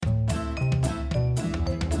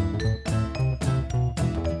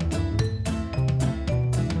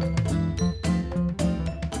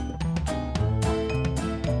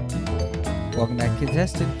Welcome back to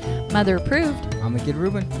Contested. Mother approved. I'm the kid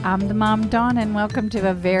Ruben. I'm the mom Dawn, and welcome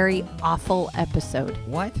to a very awful episode.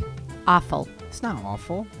 What? Awful. It's not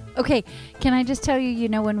awful. Okay, can I just tell you,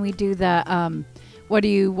 when we do the what are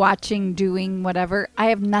you watching, doing, whatever, I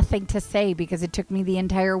have nothing to say because it took me the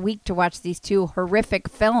entire week to watch these two horrific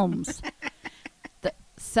films.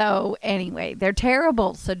 So anyway, they're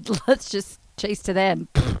terrible. So let's just chase to the end.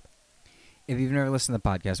 If you've never listened to the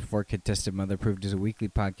podcast before, Contested Mother Approved is a weekly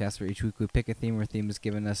podcast where each week we pick a theme or theme is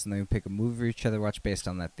given us, and then we pick a movie for each other to watch based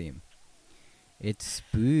on that theme. It's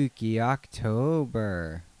spooky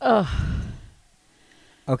October. Ugh.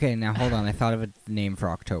 Okay, now hold on. I thought of a name for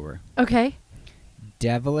October. Okay.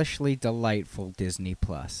 Devilishly Delightful Disney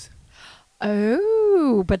Plus.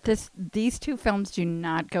 Oh, but these two films do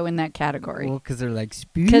not go in that category. Well, because they're like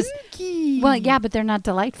spooky. Well, yeah, but they're not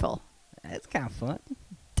delightful. It's kind of fun.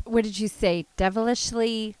 What did you say?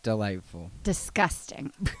 Devilishly Delightful.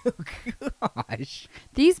 disgusting. Gosh.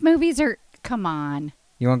 These movies are, come on.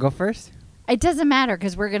 You want to go first? It doesn't matter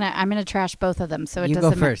because I'm going to trash both of them. So it You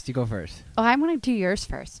doesn't go first. You go first. Oh, I want to do yours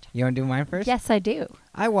first. You want to do mine first? Yes, I do.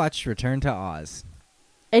 I watched Return to Oz,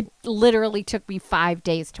 It literally took me 5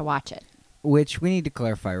 days to watch it. which we need to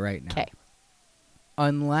clarify right now. Okay.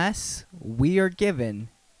 Unless we are given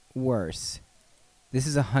worse, this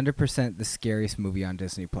is 100% the scariest movie on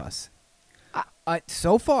Disney Plus.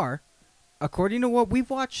 So far, according to what we've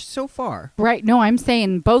watched so far. Right. No, I'm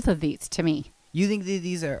saying both of these to me. You think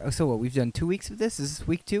these are... So what, we've done 2 weeks of this? Is this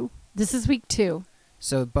week 2? This is week 2.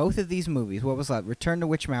 So both of these movies, what was that? Return to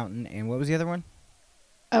Witch Mountain, and what was the other one?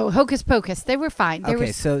 Oh, Hocus Pocus. They were fine.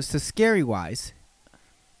 So scary-wise,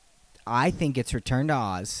 I think it's Return to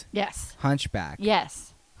Oz, Yes. Hunchback.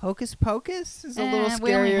 Yes. Hocus Pocus is a little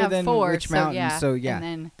We only scarier have than 4, Witch Mountain. So yeah,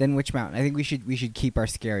 And then Witch Mountain. I think we should keep our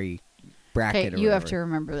scary bracket. okay, you have to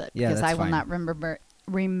remember that Yeah, because that's I will fine. not remember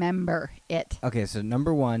it. Okay, so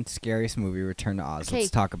number 1, scariest movie, Return to Oz. Okay. Let's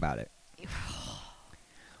talk about it.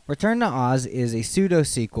 Return to Oz is a pseudo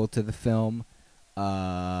sequel to the film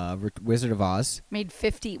Wizard of Oz. Made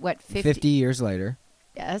 50 years later,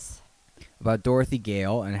 Yes. about Dorothy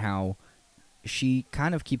Gale and how she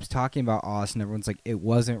kind of keeps talking about Oz, and everyone's like, "It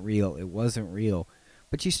wasn't real. It wasn't real."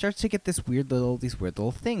 But she starts to get these weird little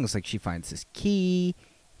things. Like she finds this key,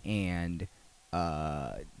 and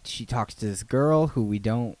she talks to this girl who we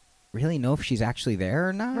don't really know if she's actually there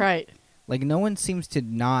or not. Right. Like no one seems to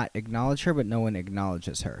not acknowledge her, but no one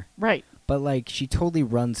acknowledges her. Right. But like she totally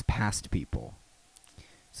runs past people.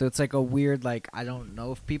 So it's like a weird, like, I don't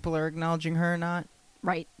know if people are acknowledging her or not.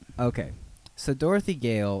 Right. Okay. So Dorothy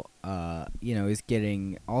Gale, is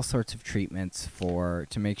getting all sorts of treatments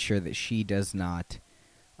to make sure that she does not,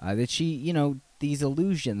 these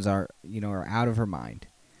illusions are out of her mind.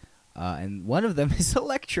 And one of them is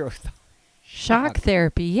Shock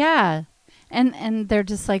therapy. Yeah. And they're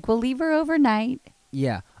just like, we'll leave her overnight.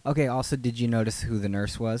 Yeah. Okay. Also, did you notice who the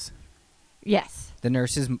nurse was? Yes. The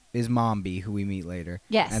nurse is Mombi, who we meet later.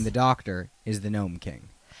 Yes. And the doctor is the Gnome King.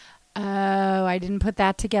 Oh, I didn't put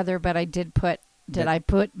that together, but I did put. I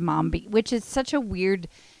put Mombi, which is such a weird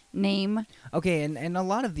name. Okay, and a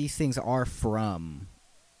lot of these things are from.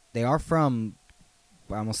 They are from.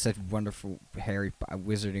 I almost said wonderful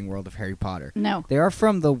Wizarding World of Harry Potter. No. They are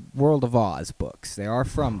from the World of Oz books. They are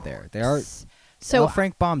from there. They are. So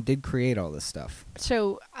Frank Baum did create all this stuff.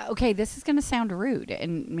 So okay, this is going to sound rude,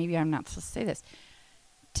 and maybe I'm not supposed to say this.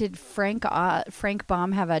 Did Frank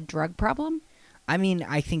Baum have a drug problem? I mean,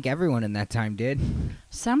 I think everyone in that time did.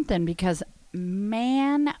 Something, because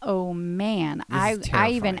man, oh man, This is I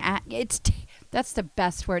even terrifying. that's the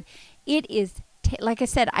best word. It is like I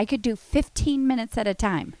said, I could do 15 minutes at a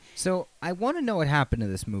time. So I want to know what happened to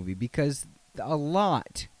this movie because a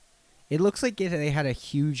lot. It looks like they had a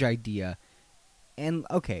huge idea, and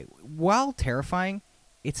okay, while terrifying,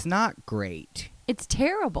 it's not great. It's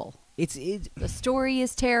terrible. The story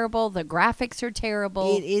is terrible. The graphics are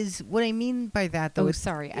terrible. It is. What I mean by that, though,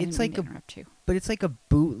 sorry, I didn't mean to interrupt you. But it's like a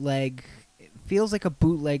bootleg. It feels like a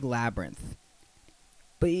bootleg Labyrinth.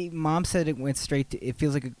 But Mom said it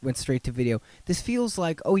feels like it went straight to video. This feels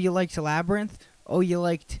like, oh, you liked Labyrinth? Oh, you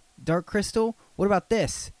liked Dark Crystal? What about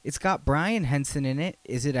this? It's got Brian Henson in it.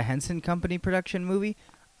 Is it a Henson Company production movie?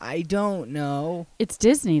 I don't know. It's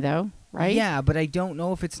Disney, though, right? Yeah, but I don't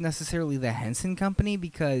know if it's necessarily the Henson Company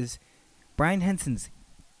because Brian Henson's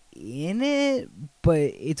in it, but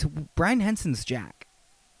it's Brian Henson's Jack.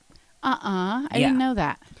 I didn't know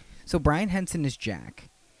that. So Brian Henson is Jack,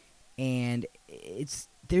 and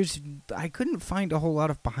I couldn't find a whole lot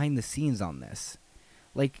of behind the scenes on this.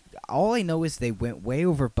 Like, all I know is they went way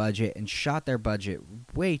over budget and shot their budget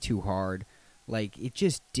way too hard. Like, it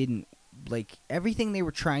just didn't like everything they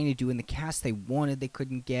were trying to do in the cast they wanted, they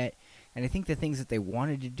couldn't get. And I think the things that they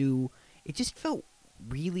wanted to do, it just felt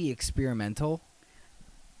really experimental.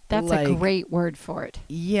 That's like, a great word for it.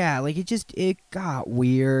 Yeah, like it got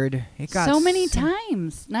weird. It got so many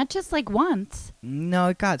times, not just like once. No,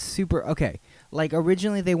 it got super. Okay, like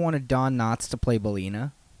originally they wanted Don Knotts to play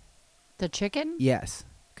Belina. The chicken? Yes,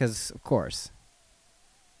 because of course.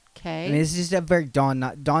 Okay. I mean, it's just a very Don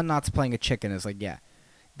Knotts playing a chicken is like, yeah.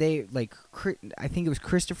 They like I think it was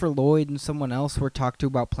Christopher Lloyd and someone else were talked to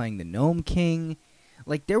about playing the Gnome King.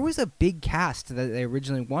 Like there was a big cast that they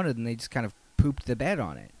originally wanted, and they just kind of pooped the bed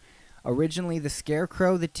on it. Originally, the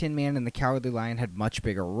Scarecrow, the Tin Man, and the Cowardly Lion had much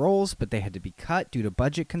bigger roles, but they had to be cut due to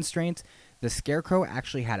budget constraints. The Scarecrow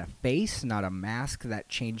actually had a face, not a mask, that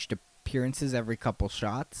changed appearances every couple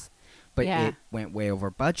shots. But it went way over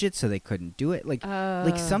budget, so they couldn't do it. Like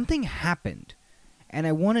something happened. And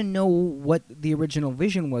I want to know what the original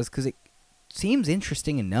vision was, because it seems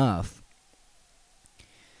interesting enough.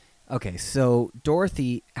 Okay, so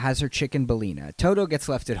Dorothy has her chicken Belina. Toto gets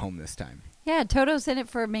left at home this time. Yeah, Toto's in it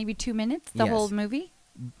for maybe 2 minutes, the Yes. whole movie.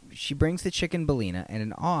 She brings the chicken Belina, and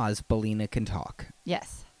in Oz, Belina can talk.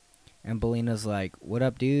 Yes. And Belina's like, "What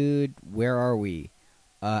up, dude? Where are we?"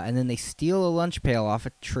 And then they steal a lunch pail off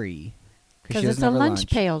a tree. Because it's a lunch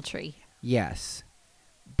pail tree. Yes.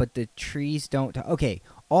 But the trees don't... Okay,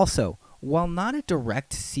 also, while not a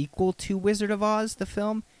direct sequel to Wizard of Oz, the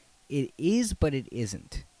film, it is, but it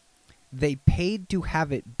isn't. They paid to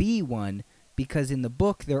have it be one because in the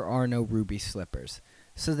book there are no ruby slippers.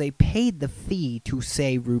 So they paid the fee to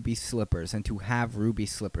say ruby slippers and to have ruby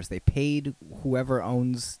slippers. They paid whoever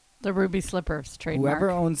owns... The ruby slippers trademark. Whoever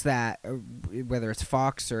owns that, whether it's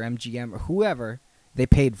Fox or MGM or whoever, they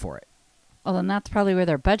paid for it. Well, then that's probably where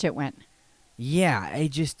their budget went. Yeah,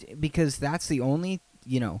 because that's the only,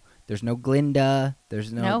 there's no Glinda,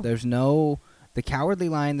 there's no, the Cowardly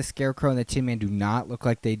Lion, the Scarecrow, and the Tin Man do not look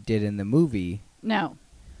like they did in the movie. No.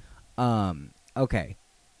 Okay,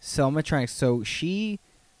 so she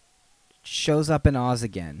shows up in Oz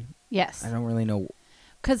again. Yes. I don't really know.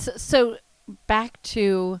 So back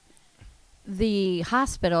to the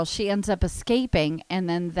hospital, she ends up escaping, and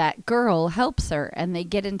then that girl helps her, and they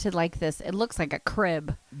get into like this, it looks like a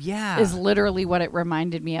crib. Yeah. Is literally what it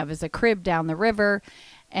reminded me of, is a crib down the river,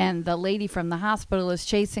 and the lady from the hospital is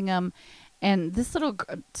chasing them, and this little,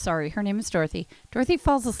 her name is Dorothy. Dorothy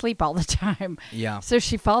falls asleep all the time. Yeah. So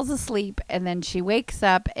she falls asleep, and then she wakes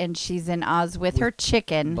up, and she's in Oz with her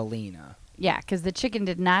chicken. Belina. Yeah, because the chicken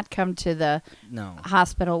did not come to the No.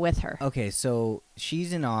 hospital with her. Okay, so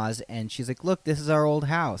she's in Oz, and she's like, "Look, this is our old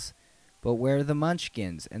house, but where are the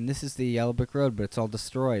Munchkins? And this is the Yellow Brick Road, but it's all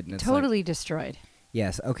destroyed." And it's Totally destroyed.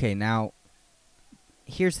 Yes. Okay. Now,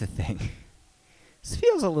 here's the thing. This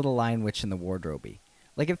feels a little Lion Witch in the Wardrobe-y.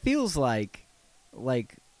 Like it feels like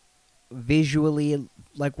visually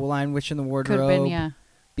like Lion Witch in the Wardrobe. Could have been, yeah.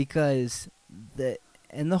 Because the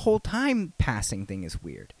whole time passing thing is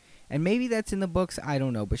weird. And maybe that's in the books, I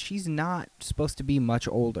don't know, but she's not supposed to be much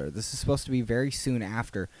older. This is supposed to be very soon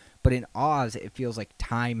after. But in Oz, it feels like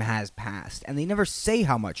time has passed. And they never say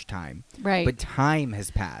how much time. Right. But time has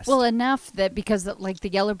passed. Well, enough that because like the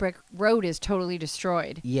Yellow Brick Road is totally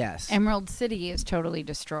destroyed. Yes. Emerald City is totally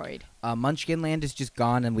destroyed. Munchkin Land is just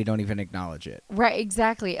gone and we don't even acknowledge it. Right,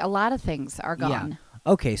 exactly. A lot of things are gone.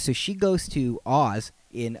 Yeah. Okay, so she goes to Oz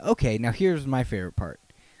okay, now here's my favorite part.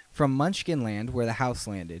 From Munchkin Land, where the house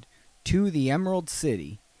landed, to the Emerald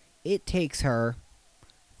City, it takes her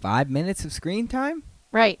 5 minutes of screen time?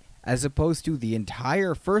 Right. As opposed to the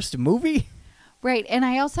entire first movie? Right, and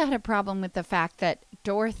I also had a problem with the fact that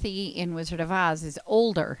Dorothy in Wizard of Oz is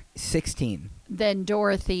older 16. than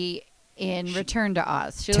Dorothy in Return to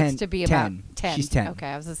Oz. She 10, looks to be 10. about 10. She's 10. Okay,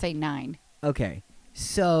 I was going to say 9. Okay,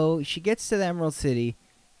 so she gets to the Emerald City,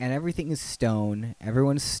 and everything is stone.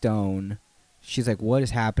 Everyone's stone. She's like, what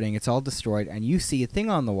is happening? It's all destroyed. And you see a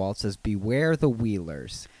thing on the wall that says, "Beware the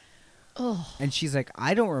Wheelers." Oh. And she's like,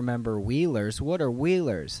 I don't remember Wheelers. What are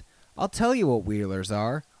Wheelers? I'll tell you what Wheelers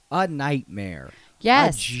are. A nightmare.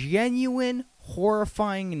 Yes. A genuine,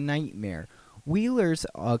 horrifying nightmare. Wheelers,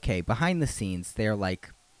 okay, behind the scenes,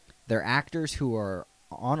 they're actors who are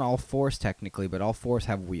on all fours technically, but all fours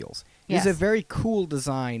have wheels. Yes. It's a very cool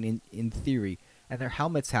design in theory, and their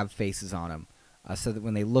helmets have faces on them. So that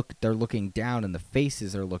when they look, they're looking down and the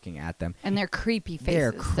faces are looking at them. And they're creepy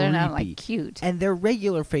faces. They're not like cute. And their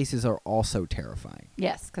regular faces are also terrifying.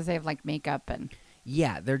 Yes, because they have like makeup and...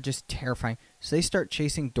 Yeah, they're just terrifying. So they start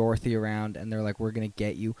chasing Dorothy around, and they're like, "We're going to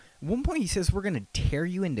get you." At one point he says, "We're going to tear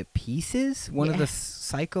you into pieces." One of the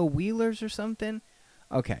psycho Wheelers or something.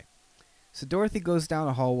 Okay. So Dorothy goes down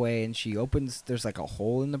a hallway and she opens. There's like a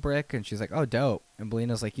hole in the brick, and she's like, "Oh, dope!" And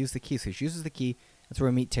Bellina's like, "Use the key." So she uses the key. That's where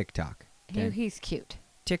we meet TikTok. He's cute.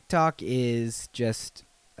 TikTok is just.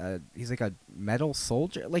 He's like a metal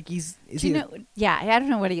soldier. Like is Do you know? Yeah, I don't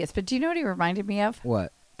know what he is, but do you know what he reminded me of?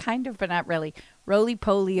 what? Kind of, but not really. Roly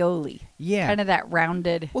Poly Oly. Yeah. Kind of that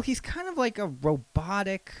rounded. Well, he's kind of like a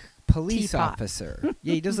robotic police Teapot. officer.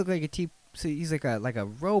 Yeah, he does look like a so he's like a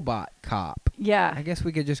robot cop. Yeah. I guess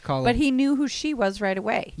we could just call him. But he knew who she was right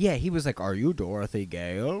away. Yeah, he was like, "Are you Dorothy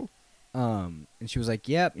Gale?" And she was like,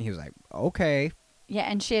 "Yep." And he was like, "Okay." Yeah,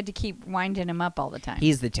 and she had to keep winding him up all the time.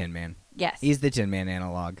 He's the Tin Man. yes. He's the Tin Man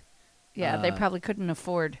analog. Yeah, they probably couldn't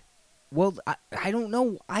afford. Well, I don't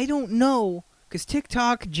know. I don't know. Because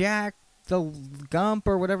TikTok, Jack, the Gump,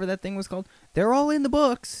 or whatever that thing was called, they're all in the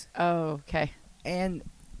books. Oh, okay. And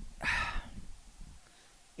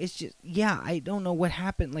it's just, yeah, I don't know what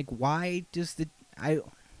happened. Like, why does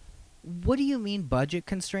what do you mean budget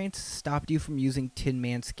constraints stopped you from using Tin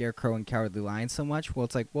Man, Scarecrow, and Cowardly Lion so much? Well,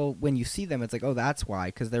 it's like, well, when you see them, it's like, oh, that's why,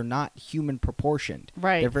 because they're not human proportioned.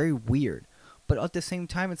 Right. They're very weird. But at the same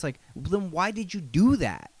time, it's like, then why did you do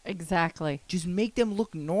that? Exactly. Just make them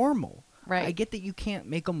look normal. Right. I get that you can't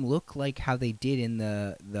make them look like how they did in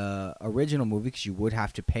the original movie, because you would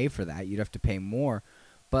have to pay for that. You'd have to pay more.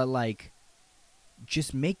 But, like,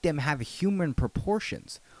 just make them have human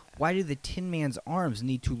proportions. Why do the Tin Man's arms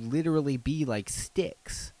need to literally be like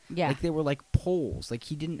sticks? Yeah. Like they were like poles. Like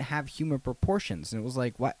he didn't have human proportions. And it was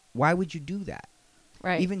like, why would you do that?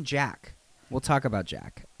 Right. Even Jack. We'll talk about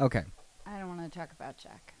Jack. Okay. I don't want to talk about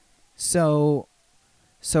Jack. So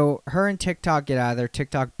her and TikTok get out of there.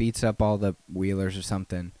 TikTok beats up all the Wheelers or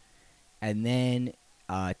something. And then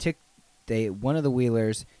one of the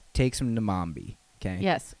Wheelers takes him to Mombi. Okay?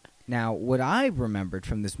 Yes. Now, what I remembered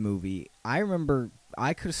from this movie, I could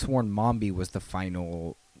have sworn Mombi was the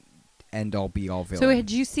final end-all, be-all villain. So had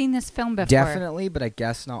you seen this film before? Definitely, but I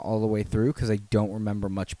guess not all the way through, because I don't remember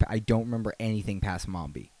much. I don't remember anything past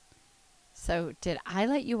Mombi. So did I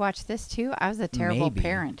let you watch this too? I was a terrible Maybe.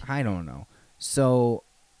 parent. I don't know. So,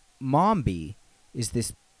 Mombi is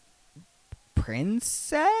this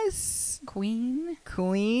princess? Queen?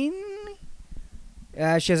 Queen?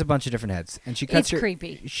 She has a bunch of different heads, and she It's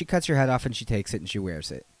creepy. She cuts her head off, and she takes it, and she wears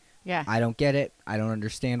it. Yeah. I don't get it. I don't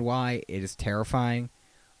understand why. It is terrifying.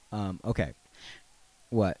 Okay.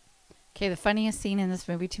 What? Okay, the funniest scene in this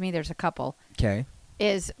movie to me, there's a couple, Okay.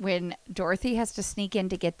 is when Dorothy has to sneak in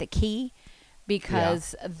to get the key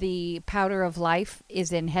because the powder of life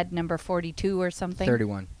is in head number 42 or something.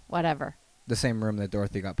 31. Whatever. The same room that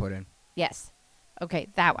Dorothy got put in. Yes. Okay,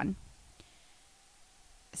 that one.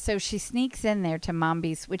 So she sneaks in there to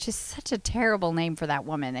Mombi's, which is such a terrible name for that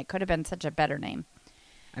woman. It could have been such a better name.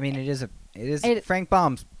 I mean, it is Frank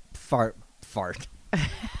Baum's fart.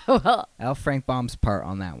 Well, Frank Baum's part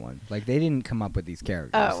on that one. Like, they didn't come up with these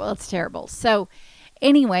characters. oh, well, it's terrible. So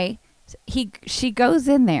anyway, she goes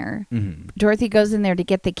in there. Mm-hmm. Dorothy goes in there to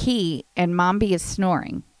get the key, and Mombi is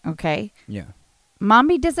snoring. Okay? Yeah.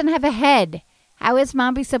 Mombi doesn't have a head. How is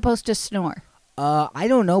Mombi supposed to snore? I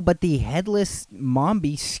don't know, but the headless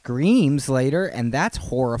Mombi screams later, and that's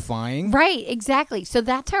horrifying. Right, exactly. So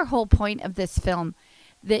that's our whole point of this film.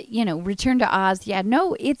 That, Return to Oz. Yeah,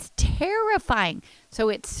 no, it's terrifying. So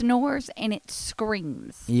it snores and it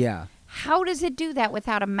screams. Yeah. How does it do that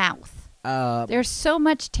without a mouth? There's so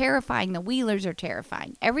much terrifying. The Wheelers are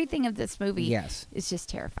terrifying. Everything of this movie is just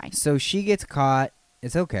terrifying. So she gets caught.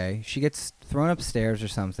 It's okay. She gets thrown upstairs or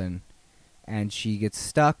something, and she gets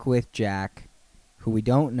stuck with Jack, who we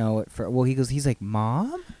don't know at first. Well, he's like,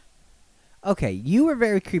 Mom? Okay, you were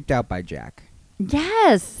very creeped out by Jack.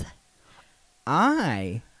 Yes.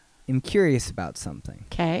 I am curious about something.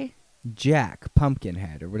 Okay. Jack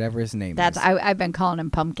Pumpkinhead, or whatever his name is. I've been calling him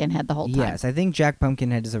Pumpkinhead the whole time. Yes, I think Jack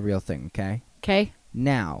Pumpkinhead is a real thing, okay? Okay.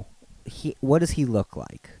 Now, what does he look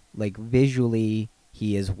like? Like, visually,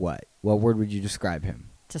 he is what? What word would you describe him?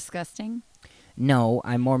 Disgusting. No,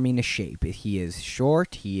 I more mean a shape. He is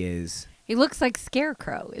short, He looks like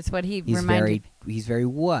Scarecrow is what he reminded. He's very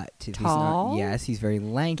what? If Tall? Yes, he's very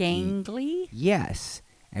lanky. Gangly. Yes.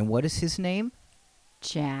 And what is his name?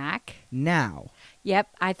 Jack. Now, Yep,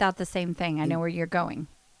 I thought the same thing. I know where you're going.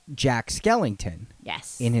 Jack Skellington,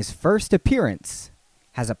 Yes. in his first appearance,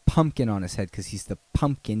 has a pumpkin on his head because he's the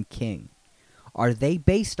Pumpkin King. Are they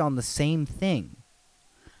based on the same thing?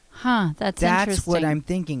 That's That's what interesting. I'm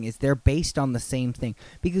thinking, is they're based on the same thing.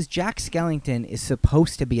 Because Jack Skellington is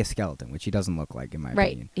supposed to be a skeleton, which he doesn't look like, in my Right.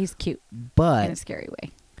 opinion. He's cute in But a scary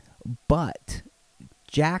way.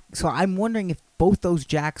 Jack, so I'm wondering if both those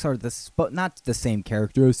Jacks are not the same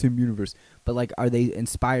character, same universe, but like, are they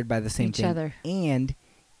inspired by the same Each thing? other. And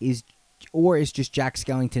is or is just Jack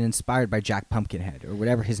Skellington inspired by Jack Pumpkinhead or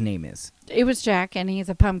whatever his name is? It was Jack, and he's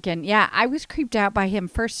a pumpkin. Yeah, I was creeped out by him,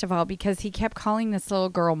 first of all, because he kept calling this little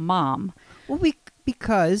girl Mom. Well,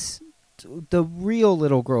 because the real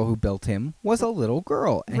little girl who built him was a little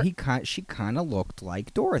girl, and she kind of looked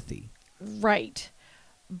like Dorothy. Right.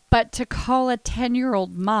 But to call a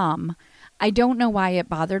 10-year-old Mom, I don't know why it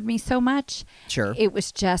bothered me so much. Sure. It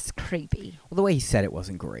was just creepy. Well, the way he said it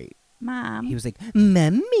wasn't great. Mom. He was like,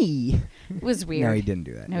 "Mommy." It was weird. No, he didn't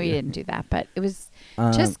do that. No, he didn't do that, but it was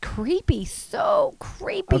just creepy. So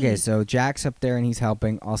creepy. Okay, so Jack's up there and he's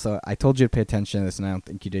helping. Also, I told you to pay attention to this, and I don't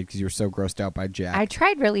think you did because you were so grossed out by Jack. I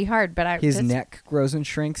tried really hard, but his neck grows and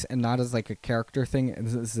shrinks, and not as like a character thing.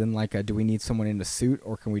 This is in like a, do we need someone in a suit,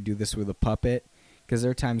 or can we do this with a puppet? Because there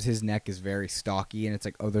are times his neck is very stocky, and it's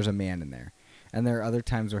like, oh, there's a man in there. And there are other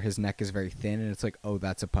times where his neck is very thin, and it's like, oh,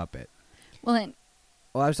 that's a puppet. Well,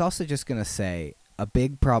 I was also just going to say, a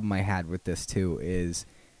big problem I had with this, too, is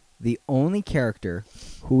the only character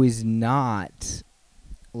who is not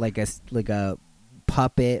like a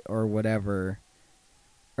puppet or whatever,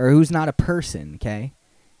 or who's not a person, okay,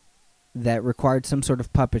 that required some sort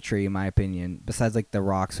of puppetry, in my opinion, besides like the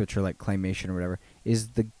rocks, which are like claymation or whatever, is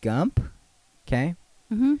the Gump, okay?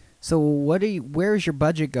 mm-hmm. So where is your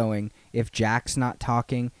budget going if Jack's not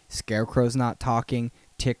talking, Scarecrow's not talking,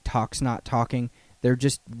 Tick-Tock's not talking?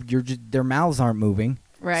 Their mouths aren't moving.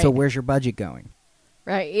 Right. So where's your budget going?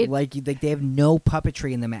 Right. Like they have no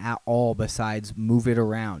puppetry in them at all besides move it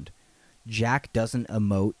around. Jack doesn't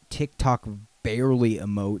emote. Tick-Tock barely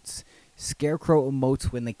emotes. Scarecrow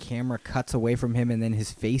emotes when the camera cuts away from him and then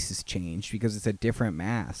his face is changed because it's a different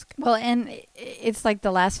mask. Well, and it's like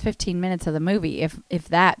the last 15 minutes of the movie, if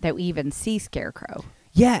that we even see Scarecrow.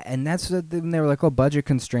 Yeah, and that's what they were like, oh, budget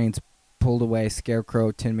constraints pulled away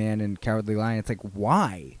Scarecrow, Tin Man, and Cowardly Lion. It's like,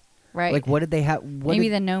 why? Right. Like, what did they have? Maybe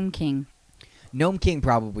the Gnome King. Gnome King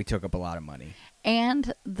probably took up a lot of money.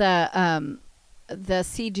 And the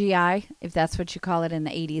CGI, if that's what you call it in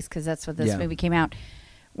the 80s, because that's what this movie came out,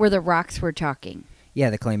 where the rocks were talking. Yeah,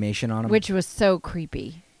 the claymation on them. Which was so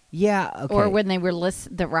creepy. Yeah, okay. Or when they were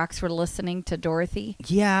the rocks were listening to Dorothy.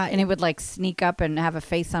 Yeah. And it would like sneak up and have a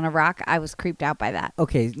face on a rock. I was creeped out by that.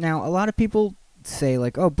 Okay, now a lot of people say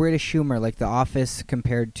like, oh, British humor, like The Office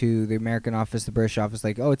compared to the American Office, the British Office,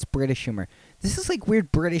 like, oh, it's British humor. This is like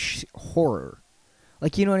weird British horror.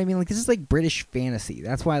 Like, you know what I mean? Like, this is like British fantasy.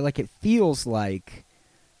 That's why, like, it feels like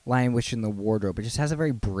Lion, Witch, and the Wardrobe. It just has a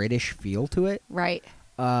very British feel to it. Right.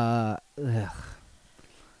 I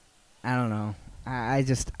don't know. I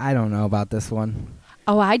don't know about this one.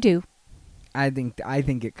 Oh, I do. I think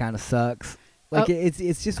it kind of sucks. Like,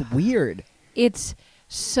 it's just weird. It's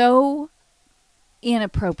so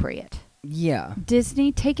inappropriate. Yeah.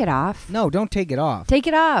 Disney, take it off. No, don't take it off. Take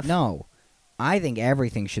it off. No. I think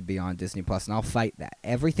everything should be on Disney Plus, and I'll fight that.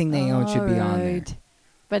 Everything they own should be on there.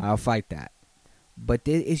 But I'll fight that. But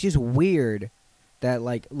it's just weird that,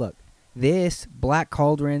 like, look, this, Black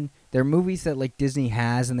Cauldron, they're movies that, like, Disney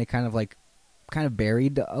has, and they kind of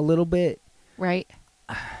buried a little bit. Right.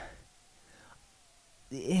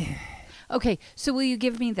 Okay, so will you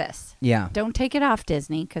give me this? Yeah. Don't take it off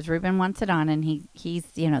Disney, because Ruben wants it on, and he's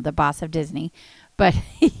the boss of Disney. But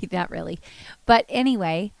not really. But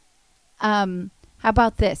anyway, how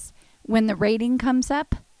about this? When the rating comes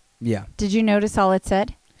up, yeah. Did you notice all it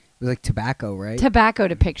said? It was like tobacco, right? Tobacco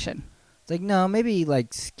depiction. It's like, no, maybe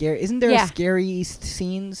like scary. Isn't there a scary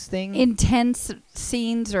scenes thing? Intense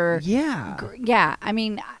scenes or... Yeah. Yeah, I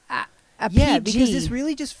mean, a yeah, PG. because this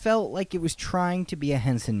really just felt like it was trying to be a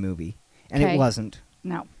Henson movie. And Okay. it wasn't.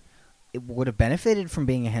 No. It would have benefited from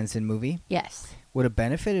being a Henson movie. Yes. Would have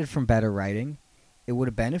benefited from better writing. It would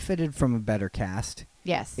have benefited from a better cast.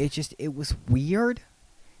 Yes. It was weird.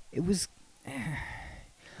 It was...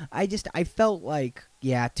 I felt like,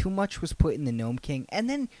 yeah, too much was put in the Gnome King. And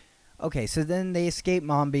then, okay, so then they escape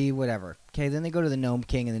Mombi, whatever. Okay, then they go to the Gnome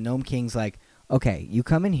King, and the Gnome King's like, okay, you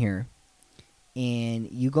come in here, and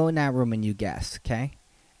you go in that room and you guess, okay?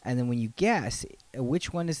 And then when you guess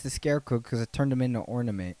which one is the Scarecrow, because it turned him into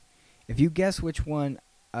ornament, if you guess which one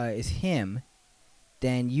is him,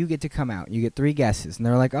 then you get to come out. You get 3 guesses. And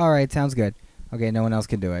they're like, all right, sounds good. Okay, no one else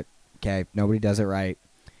can do it. Okay, nobody does it right.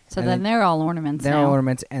 So and then they're all ornaments They're now. all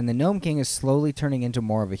ornaments, and the Gnome King is slowly turning into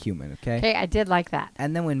more of a human, okay? Okay, I did like that.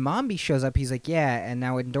 And then when Mombi shows up, he's like, yeah, and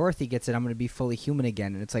now when Dorothy gets it, I'm going to be fully human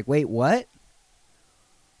again. And it's like, wait, what?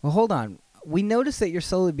 Well, hold on. We noticed that you're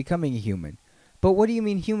slowly becoming a human. But what do you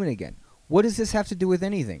mean human again? What does this have to do with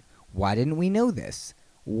anything? Why didn't we know this?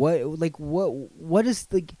 What is,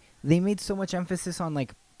 like, they made so much emphasis on,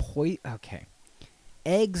 like, okay.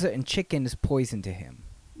 Eggs and chicken is poison to him.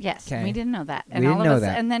 Yes, Okay. we didn't know that. We And didn't all know of us,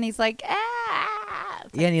 that. and then he's like, ah.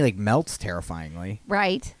 Yeah, and he like melts terrifyingly.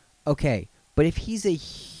 Right. Okay, but if he's a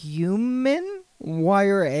human, why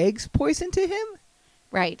are eggs poison to him?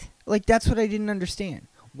 Right. Like, that's what I didn't understand.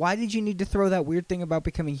 Why did you need to throw that weird thing about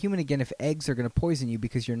becoming human again if eggs are going to poison you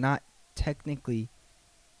because you're not technically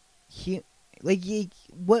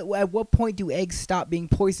at what point do eggs stop being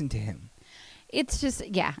poison to him? It's just,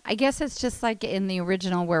 yeah, I guess it's just like in the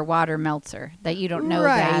original where water melts her, that you don't know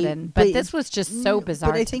Right, that. but- But this was just so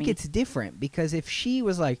bizarre But I to think me. it's different because if she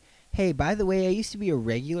was like, hey, by the way, I used to be a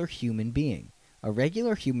regular human being, a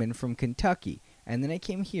regular human from Kentucky, and then I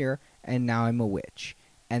came here and now I'm a witch.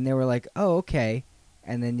 And they were like, oh, okay.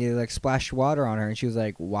 And then you like splashed water on her and she was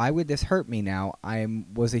like, why would this hurt me now?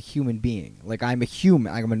 Was a human being. Like, I'm a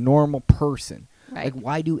human. Like, I'm a normal person. Right. Like,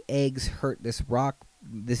 why do eggs hurt this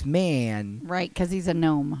man? Right, because he's a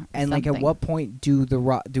gnome. Or And like, at something. what point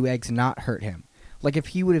do eggs not hurt him? Like, if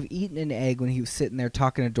he would have eaten an egg when he was sitting there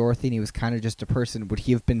talking to Dorothy and he was kind of just a person, would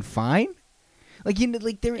he have been fine? Like,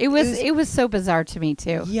 It was so bizarre to me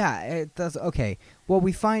too. Yeah, it does. Okay. Well,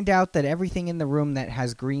 we find out that everything in the room that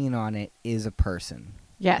has green on it is a person,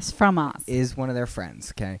 Yes, from Oz. is one of their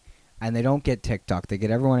friends. Okay, and they don't get TikTok. They get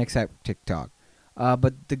everyone except TikTok.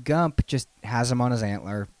 But the Gump just has him on his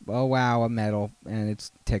antler. Oh wow, a medal, and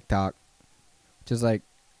it's TikTok. Just like,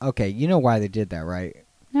 okay, you know why they did that, right?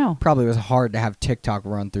 No, Probably was hard to have TikTok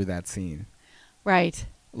run through that scene. right.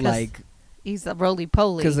 'Cause Like, he's a roly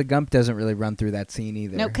poly. because the Gump doesn't really run through that scene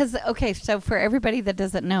either. No, because okay, so for everybody that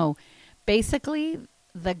doesn't know, basically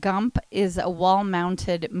the Gump is a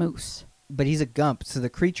wall-mounted moose. But he's a Gump, so the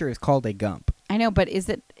creature is called a Gump. I know, but is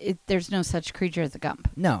it? There's no such creature as a Gump.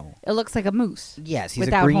 No. It looks like a moose. Yes, he's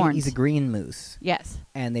Without a green. horns. He's a green moose, Yes.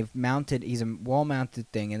 and they've mounted. He's a wall-mounted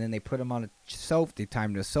thing, and then they put him on a sofa. They tie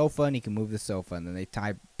him to a sofa, and he can move the sofa, and then they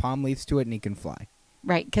tie palm leaves to it, and he can fly.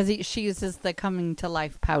 Right, because she uses the coming to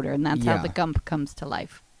life powder, and that's Yeah. how the Gump comes to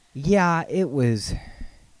life. Yeah, it was.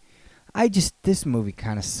 This movie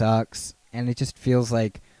kind of sucks, and it just feels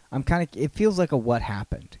like it feels like a what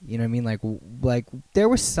happened. You know what I mean? Like there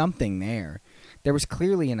was something there. There was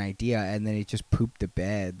clearly an idea, and then it just pooped the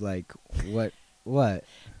bed. Like what? What?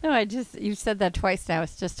 No, you said that twice now.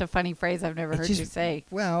 It's just a funny phrase I've never It heard just- you say.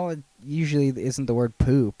 Well, it usually isn't the word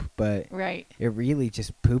poop, but Right. it really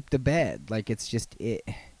just pooped the bed. Like it's just it.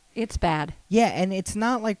 It's bad. Yeah, and it's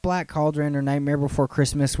not like Black Cauldron or Nightmare Before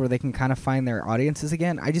Christmas where they can kind of find their audiences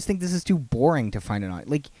again. I just think this is too boring to find an audience.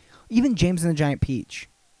 Like even James and the Giant Peach.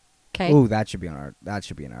 Okay. Oh, that should be in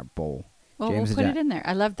our bowl. Well, James we'll and put Jack- it in there.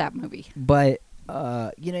 I love that movie. But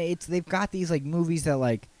they've got these like movies that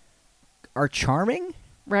like are charming.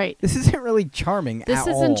 Right. This isn't really charming. This at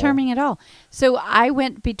isn't all. charming at all. So I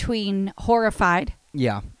went between horrified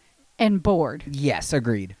Yeah. and bored. Yes.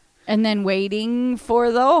 Agreed. And then waiting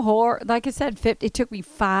for the horror. Like I said, it took me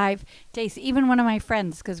 5 days. Even one of my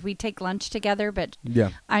friends, because we take lunch together, but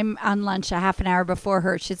Yeah. I'm on lunch a half an hour before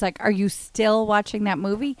her. She's like, "Are you still watching that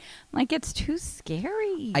movie?" I'm like, it's too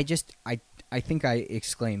scary. I think I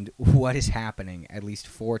exclaimed, "What is happening?" at least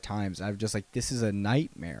 4 times. I'm just like, "This is a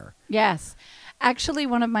nightmare." Yes. Actually,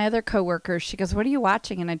 one of my other coworkers, she goes, "What are you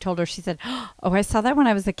watching?" And I told her, she said, "Oh, I saw that when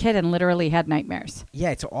I was a kid and literally had nightmares."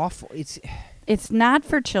 Yeah, it's awful. It's not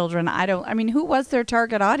for children. I mean, who was their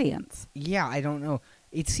target audience? Yeah, I don't know.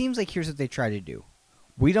 It seems like here's what they try to do.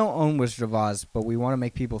 We don't own Wizard of Oz, but we want to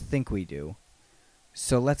make people think we do.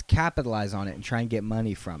 So let's capitalize on it and try and get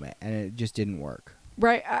money from it. And it just didn't work.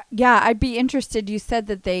 Right. Yeah, I'd be interested. You said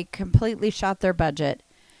that they completely shot their budget.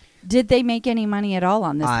 Did they make any money at all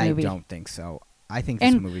on this movie? I don't think so. I think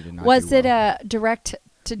this And movie did not was do it well. a direct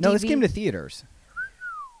to No, DVD? this came to theaters.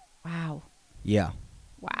 Wow. Yeah.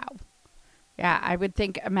 Wow. Yeah, I would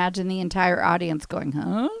think, imagine the entire audience going,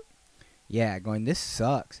 huh? Yeah, going, this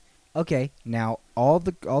sucks. Okay, now all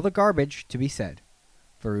the garbage to be said.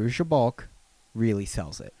 Veruja Balk really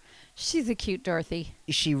sells it. She's a cute Dorothy.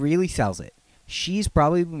 She really sells it. She's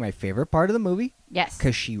probably my favorite part of the movie Yes.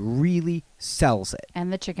 because she really sells it.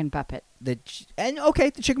 And the chicken puppet. The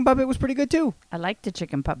chicken puppet was pretty good too. I like the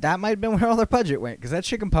chicken puppet. That might have been where all their budget went because that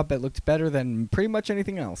chicken puppet looked better than pretty much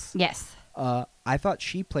anything else. Yes. I thought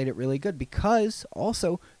she played it really good because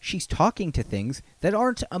also she's talking to things that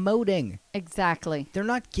aren't emoting. Exactly. They're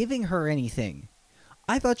not giving her anything.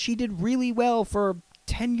 I thought she did really well for a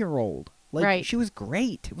 10-year-old. Like, Right. she was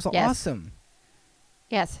great. It was Yes. awesome.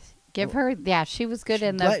 Yes. Give her, yeah, she was good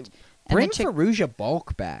in the... Like, and the bring Veruja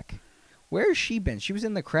Balk back. Where has she been? She was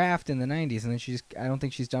in The Craft in the 90s, and then I don't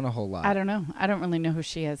think she's done a whole lot. I don't know. I don't really know who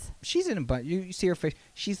she is. She's in a bunch. You see her face.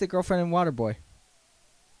 She's the girlfriend in Waterboy.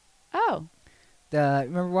 Oh.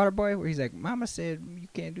 Remember Waterboy, where he's like, "Mama said you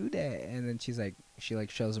can't do that," and then she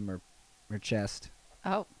shows him her chest.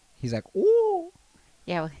 Oh, He's like, "Ooh."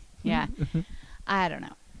 yeah, yeah. I don't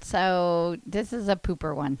know. So this is a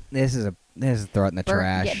pooper one. This is throw it in the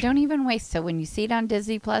trash. Yeah, don't even waste. So when you see it on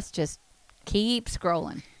Disney Plus, just keep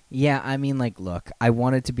scrolling. Yeah, I mean, like, look, I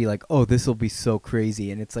want it to be like, oh, this will be so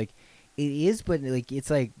crazy, and it's like, it is, but like, it's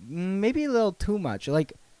like maybe a little too much.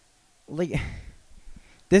 Like,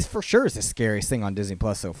 this for sure is the scariest thing on Disney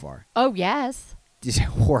Plus so far. Oh yes. Just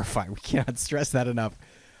horrifying. We cannot stress that enough.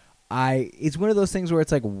 It's one of those things where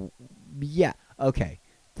it's like, yeah, okay,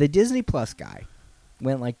 the Disney Plus guy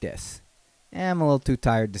went like this. I'm a little too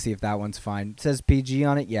tired to see if that one's fine. It says PG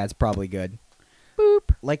on it. Yeah, it's probably good.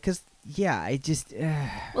 Boop. Like, cause yeah, I just.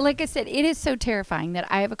 Well, like I said, it is so terrifying that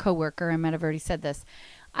I have a coworker. I might have already said this.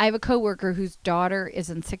 I have a coworker whose daughter is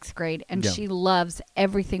in 6th grade, and Yeah. she loves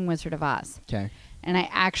everything Wizard of Oz. Okay. And I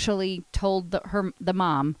actually told the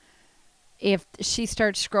mom, if she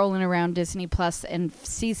starts scrolling around Disney Plus and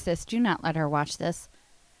sees this, do not let her watch this.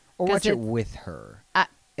 Or 'Cause watch it it- with her. I-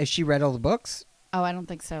 Has she read all the books? Oh, I don't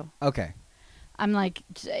think so. Okay. I'm like,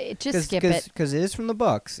 just skip it. Because it is from the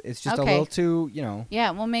books. It's just a Okay. little too, you know. Yeah,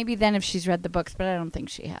 well, maybe then if she's read the books, but I don't think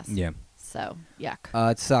she has. Yeah. So,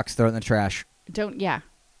 yuck. It sucks. Throw it in the trash.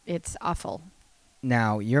 It's awful.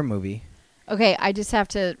 Now, your movie. Okay, I just have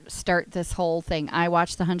to start this whole thing. I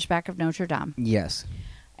watched The Hunchback of Notre Dame, Yes.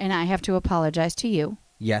 and I have to apologize to you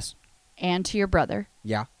Yes. and to your brother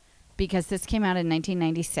Yeah. because this came out in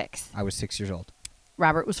 1996. I was 6 years old.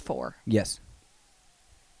 Robert was 4. Yes.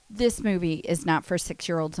 This movie is not for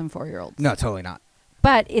 6-year-olds and 4-year-olds. No, totally not.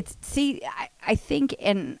 But I think,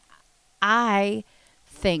 and I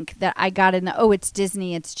think that I got in it's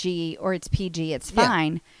Disney, it's G, or it's PG, it's Yeah.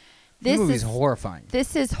 fine. This movie is horrifying.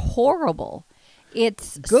 This is horrible.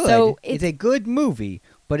 It's Good. So it's a good movie,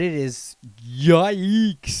 but it is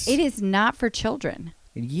yikes. it is not for children.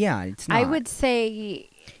 Yeah, it's not. I would say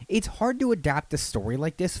It's hard to adapt a story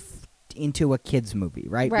like this into a kids movie,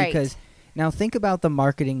 right? Right. Because now think about the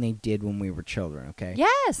marketing they did when we were children, okay?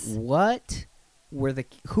 yes. Who were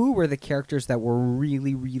the characters that were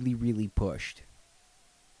really, really, really pushed?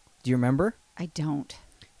 Do you remember? I don't.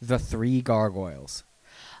 The 3 gargoyles.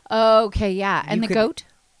 Okay, yeah. And You the could- goat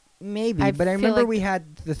Maybe, I but I feel remember like- we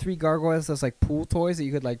had the 3 gargoyles as like pool toys that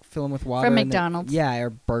you could like fill them with water. from and McDonald's. yeah,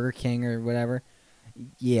 or Burger King or whatever.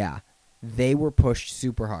 Yeah, they were pushed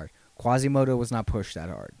super hard. Quasimodo was not pushed that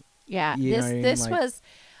hard. Yeah. You know This what I mean? this Like- was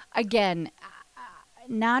again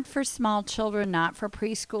not for small children, not for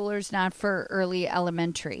preschoolers, not for early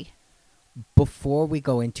elementary. Before we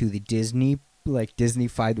go into the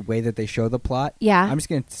Disney-fied way that they show the plot, Yeah. I'm just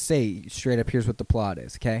gonna say straight up, here's what the plot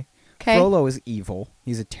is. Okay. Okay. Frollo is evil.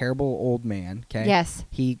 He's a terrible old man. Okay. Yes.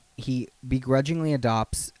 He begrudgingly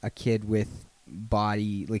adopts a kid with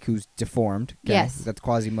body who's deformed. Okay? Yes. That's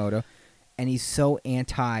Quasimodo, and he's so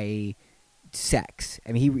anti-sex.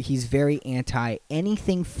 I mean, he's very anti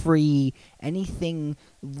anything free, anything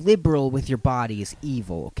liberal with your body is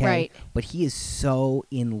evil. Okay. Right. But he is so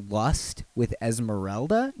in lust with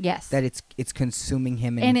Esmeralda Yes. that it's consuming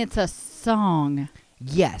him. and it's a song.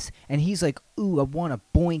 yes, and he's like, ooh, I want a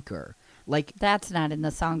boinker. Like, That's not in the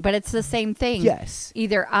song, but it's the same thing. yes.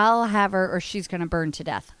 Either I'll have her or she's going to burn to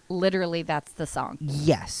death. Literally, that's the song.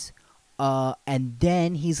 Yes. And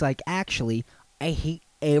then he's like, actually, I hate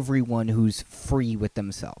everyone who's free with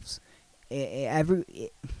themselves. I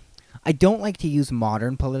don't like to use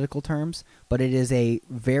modern political terms, but it is a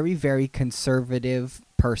very, very conservative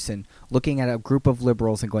person looking at a group of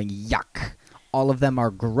liberals and going, yuck. All of them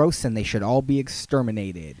are gross and they should all be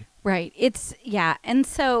exterminated. Right. Yeah. And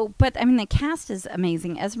so, but I mean, the cast is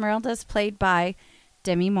amazing. Esmeralda's played by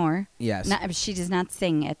Demi Moore. Yes. She does not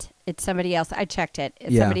sing it. It's somebody else. I checked it.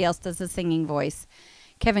 Yeah. Somebody else does the singing voice.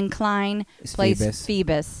 Kevin Kline It's plays Phoebus.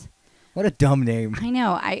 Phoebus. What a dumb name. I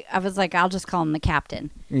know. I was like, I'll just call him the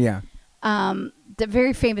captain. Yeah. The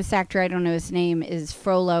very famous actor, I don't know his name, is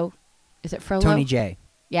Frollo. Is it Frollo? Tony J.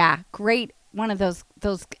 Yeah. Great. One of those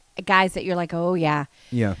guys that you're like, oh, yeah.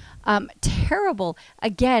 Yeah. Terrible.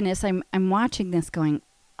 Again, as I'm watching this going,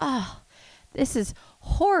 oh, this is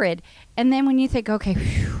horrid. And then when you think, okay,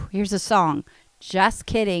 whew, here's a song. Just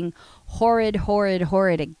kidding. Horrid, horrid,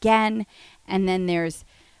 horrid again. And then there's,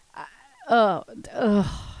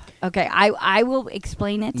 okay, I will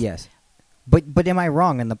explain it. Yes. But am I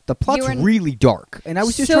wrong? And the plot's You're really dark. And I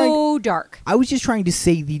was just so dark. I was just trying to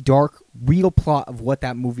say the dark, real plot of what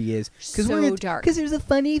that movie is. So dark. Because there's a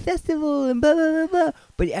funny festival and blah, blah, blah, blah.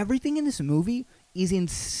 But everything in this movie is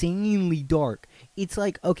insanely dark. It's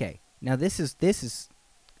like, okay, now this is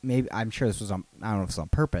maybe, I'm sure this was on, I don't know if it's on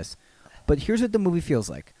purpose, but here's what the movie feels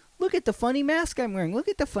like. look at the funny mask I'm wearing. Look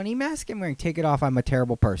at the funny mask I'm wearing. Take it off. I'm a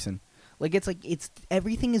terrible person. Like it's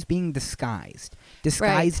everything is being disguised.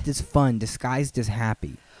 Disguised as fun. Disguised as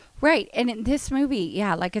happy. Right. And in this movie,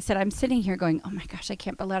 yeah, like I said, I'm sitting here going, oh my gosh, I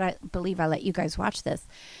can't believe I let you guys watch this.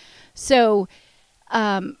 So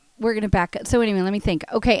we're going to back up. So anyway, let me think.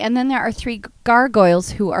 Okay. And then there are 3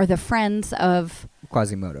 gargoyles who are the friends of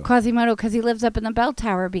Quasimodo. Quasimodo because he lives up in the bell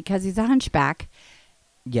tower because he's a hunchback.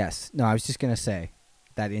 Yes. No, I was just going to say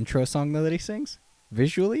that intro song that he sings,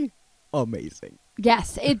 visually, amazing.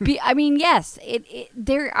 Yes. Yes.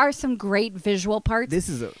 There are some great visual parts. This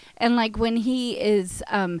is and like when he is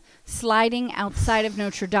sliding outside of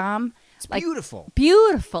Notre Dame. It's like, beautiful.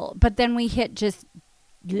 Beautiful. But then we hit just...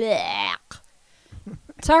 bleh.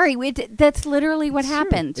 Sorry, that's literally what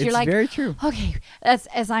happens. It's You're like, very true. Okay,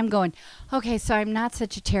 as I'm going, okay, so I'm not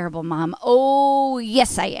such a terrible mom. Oh,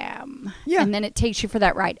 yes, I am. Yeah. And then it takes you for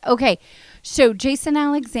that ride. Okay, so Jason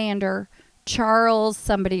Alexander, Charles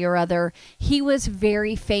somebody or other, he was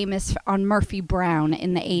very famous on Murphy Brown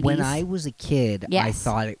in the 80s. When I was a kid, I Yes.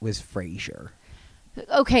 thought it was Frasier.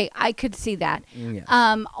 Okay, I could see that. Yes.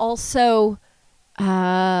 Also,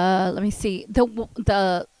 let me see.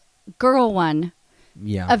 The girl one,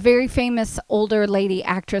 Yeah. a very famous older lady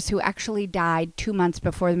actress who actually died 2 months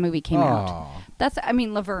before the movie came out.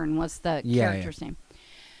 Laverne was the character's name.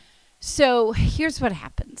 So here's what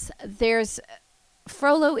happens.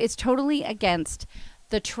 Frollo is totally against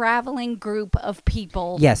the traveling group of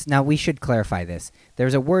people. Yes. Now we should clarify this.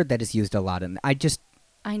 There's a word that is used a lot, and I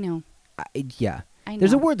know. yeah. I know.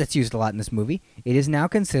 There's a word that's used a lot in this movie. It is now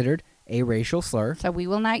considered a racial slur. So we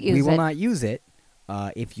will not use it. We will not use it.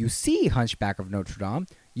 If you see Hunchback of Notre Dame,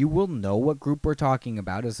 you will know what group we're talking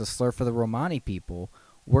about as a slur for the Romani people.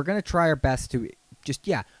 We're going to try our best to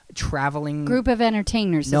traveling Group of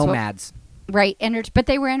entertainers. is nomads. Right. But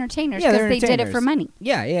they were entertainers Yeah, because they're they did it for entertainers. money.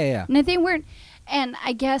 Yeah. No, they weren't. And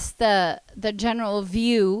I guess the general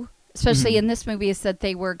view, especially in this movie, is that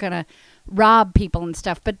they were going to rob people and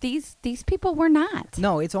stuff. But these people were not.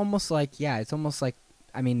 No, it's almost like,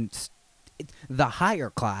 the higher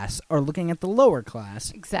class are looking at the lower class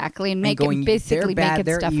Exactly. And going, basically they're bad, making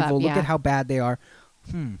they're stuff evil, up. look Yeah. at how bad they are.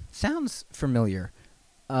 Sounds familiar.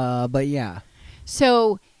 But yeah.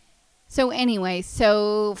 So anyway,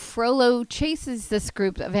 Frollo chases this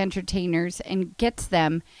group of entertainers and gets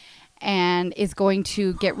them and is going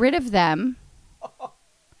to get rid of them.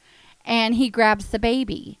 And he grabs the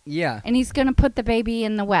baby. Yeah. And he's going to put the baby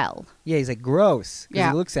in the well. Yeah, he's like, gross. 'Cause Yeah.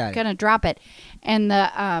 he looks at Going to drop it. And the...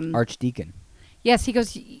 Archdeacon. yes, he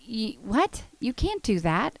goes, what? You can't do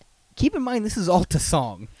that. Keep in mind, this is Alta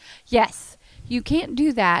song. Yes, you can't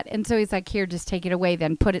do that. And so he's like, here, just take it away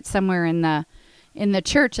then. Put it somewhere in the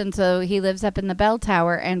church. And so he lives up in the bell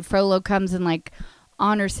tower. And Frollo comes and like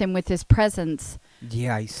honors him with his presence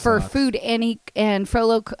Yeah, he for sucks. food. And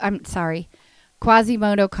Frollo,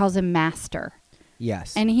 Quasimodo calls him master.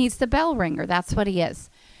 Yes. And he's the bell ringer. That's what he is.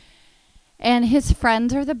 And his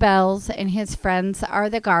friends are the bells, and his friends are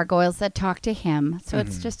the gargoyles that talk to him. So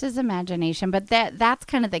it's just his imagination. But that's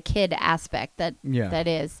kind of the kid aspect that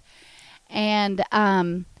is. And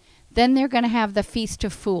then they're going to have the Feast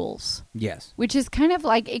of Fools, yes. which is kind of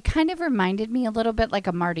like, it kind of reminded me a little bit like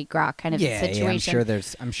a Mardi Gras kind of situation. Yeah,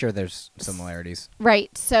 I'm sure there's similarities.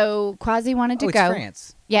 Right. So Quasi wanted to it's go.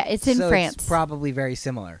 France. Yeah, it's in So France. It's probably very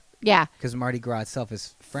similar yeah. because Mardi Gras itself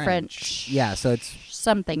is French. French. Yeah, so it's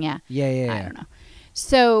Something, yeah. yeah. I don't know.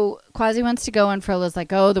 So Quasi wants to go, and Frollo's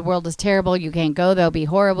like, "Oh, the world is terrible. You can't go. They'll be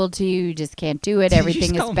horrible to you. You just can't do it. Did you Everything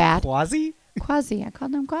just is call him bad." Quasi? Quasi, I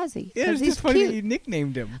called him Quasi. Yeah, 'cause it's he's just funny cute. that you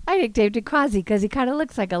nicknamed him. I nicknamed him Quasi because he kind of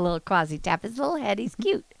looks like a little Quasi. Tap his little head. He's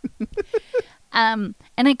cute. And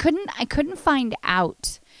I couldn't find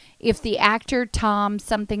out if the actor Tom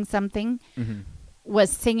something was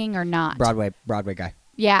singing or not. Broadway guy.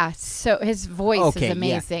 Yeah. So his voice is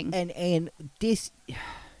amazing. Yeah. And this,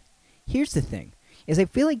 here's the thing, is I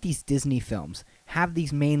feel like these Disney films have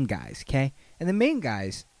these main guys, okay, and the main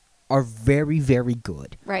guys are very, very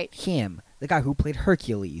good. Right. Him, the guy who played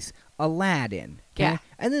Hercules, Aladdin. Okay? Yeah.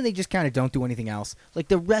 And then they just kind of don't do anything else. Like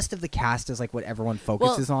the rest of the cast is like what everyone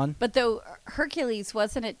focuses on. But though Hercules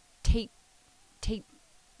wasn't it Tate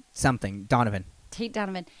Something. Donovan.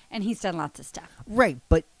 Donovan, and he's done lots of stuff. Right,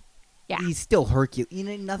 but Yeah. he's still Hercules. You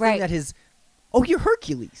know, nothing Right. that his... Oh, you're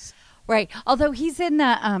Hercules. Right. Although he's in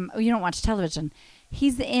the you don't watch television.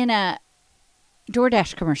 He's in a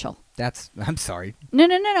DoorDash commercial. I'm sorry.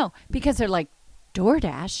 No. Because they're like,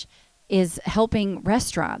 DoorDash is helping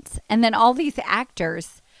restaurants. And then all these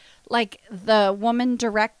actors, like the woman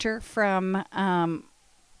director from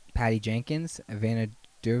Patty Jenkins, Ivana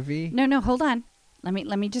Duvey. No, hold on. Let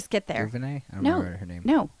me just get there. Duvernay? I don't No. remember her name.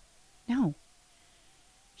 No. No.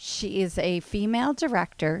 She is a female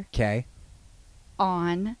director Okay.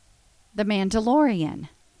 on The Mandalorian.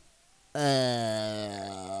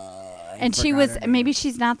 And she was, maybe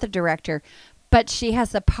she's not the director, but she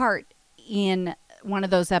has a part in one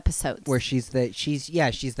of those episodes. where she's the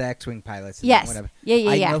X-wing pilot. Yes. Whatever. Yeah.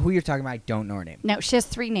 I know who you're talking about. I don't know her name. No, she has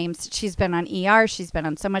 3 names. She's been on ER. She's been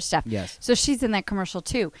on so much stuff. Yes. So she's in that commercial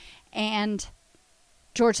too. And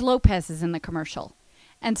George Lopez is in the commercial.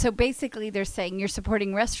 And so basically they're saying you're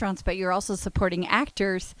supporting restaurants, but you're also supporting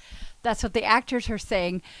actors. That's what the actors are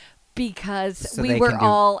saying, because So we they were can do-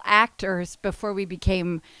 all actors before we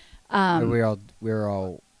became we were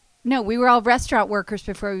all. no, we were all restaurant workers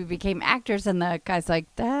before we became actors. And the guy's like,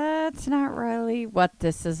 that's not really what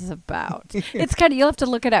this is about. It's kind of, you'll have to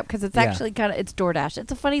look it up because it's Yeah. actually kind of, it's DoorDash.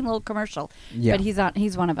 It's a funny little commercial, Yeah. but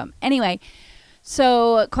he's one of them. Anyway,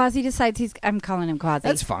 so Quasi decides I'm calling him Quasi.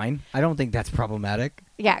 That's fine. I don't think that's problematic.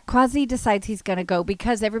 Yeah, Quasi decides he's going to go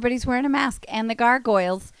because everybody's wearing a mask and the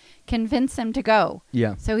gargoyles convince him to go.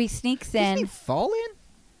 Yeah. So he sneaks Doesn't he in. fall in?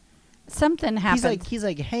 Something happens. He's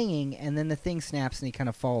like hanging, and then the thing snaps, and he kind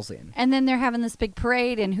of falls in. And then they're having this big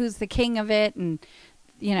parade, and who's the king of it, and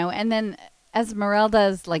and then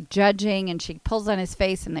Esmeralda's like judging, and she pulls on his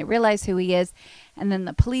face, and they realize who he is, and then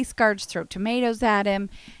the police guards throw tomatoes at him,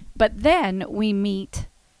 but then we meet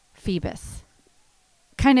Phoebus,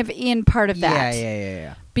 kind of in part of that,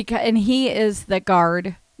 Yeah. and he is the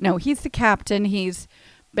guard. No, he's the captain. He's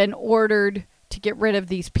been ordered to get rid of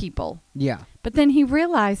these people, Yeah. but then he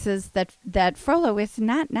realizes that Frollo is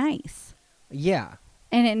not nice. Yeah.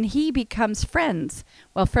 And he becomes friends.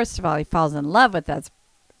 Well, first of all, he falls in love with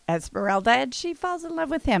Esmeralda, and she falls in love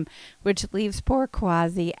with him, which leaves poor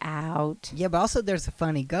Quasi out. Yeah, but also there's a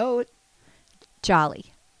funny goat.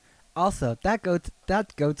 Jolly. Also, that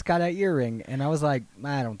goat's got an earring, and I was like,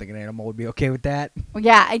 I don't think an animal would be okay with that. Well,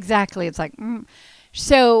 yeah, exactly. It's like,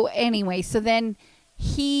 So anyway, so then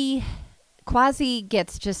Quasi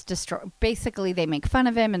gets just destroyed. Basically, they make fun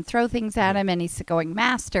of him and throw things at him, and he's going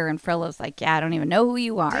master, and Frollo's like, yeah, I don't even know who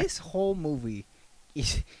you are. This whole movie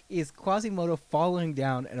is Quasimodo falling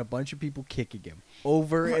down and a bunch of people kicking him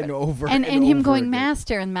over and over and and him over going again.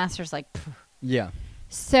 master, and master's like, pfft. Yeah.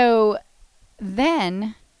 So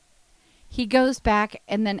then he goes back,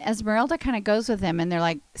 and then Esmeralda kind of goes with him, and they're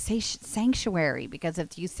like, say sanctuary, because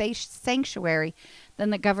if you say sanctuary, then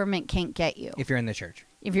the government can't get you. If you're in the church.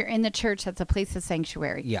 If you're in the church, that's a place of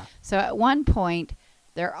sanctuary. Yeah. So at one point,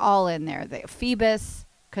 they're all in there. Phoebus,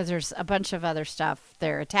 because there's a bunch of other stuff.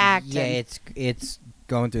 They're attacked. Yeah, it's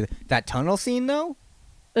going through that tunnel scene though.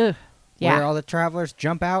 Ugh. Yeah. Where all the travelers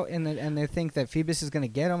jump out and they think that Phoebus is going to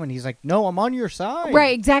get them, and he's like, "No, I'm on your side."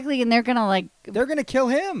 Right, exactly. And they're gonna They're going to kill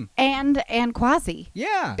him. and Quasi.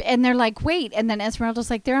 Yeah. And they're like, wait. And then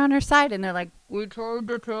Esmeralda's like, they're on her side. And they're like, we tried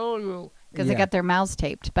to tell you. Because they Yeah. got their mouths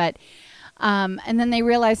taped. But, and then they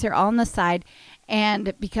realize they're all on the side.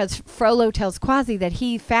 And because Frollo tells Quasi that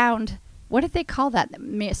he found, what did they call that?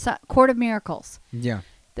 Court of Miracles. Yeah.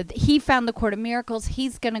 That he found the Court of Miracles.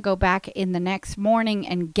 He's going to go back in the next morning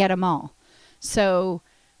and get them all. So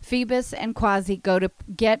Phoebus and Quasi go to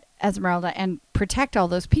get Esmeralda and protect all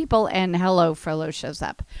those people. And hello, Frollo shows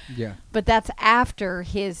up. Yeah. But that's after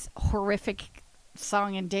his horrific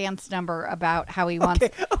song and dance number about how he wants.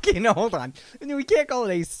 Okay, no, hold on. We can't call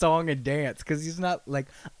it a song and dance because he's not like,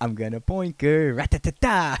 I'm gonna poinker,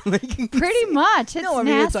 rat-ta-ta-ta. Pretty much. It's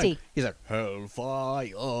nasty. He's like,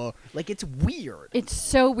 hellfire. Like, it's weird. It's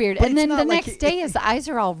so weird. But And it's then the not like next day, his eyes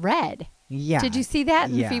are all red. Yeah. Did you see that?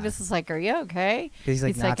 And Yeah. Phoebus is like, are you okay? Because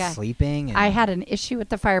he's like not sleeping. And I had an issue with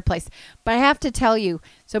the fireplace. But I have to tell you,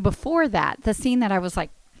 so before that, the scene that I was like,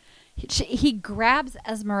 he grabs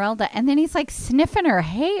Esmeralda and then he's like sniffing her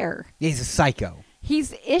hair. He's a psycho.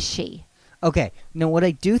 He's ishy. Okay. Now, what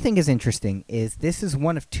I do think is interesting is this is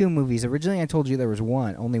one of 2 movies. Originally, I told you there was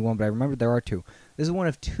only one, but I remember there are 2. This is one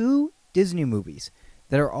of 2 Disney movies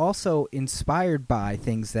that are also inspired by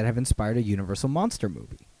things that have inspired a Universal Monster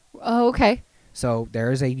movie. Oh, okay. So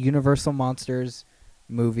there is a Universal Monsters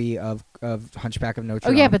movie of Hunchback of Notre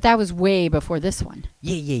Oh, Dame. yeah, but that was way before this one.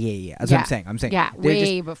 Yeah. That's what I'm saying. Yeah, They're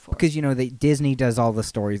way just, before. because Disney does all the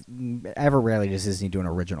stories. Ever rarely does Disney do an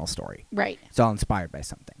original story. Right. It's all inspired by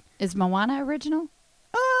something. Is Moana original?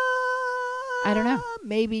 I don't know.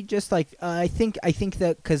 Maybe just like I think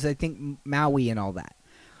that because I think Maui and all that.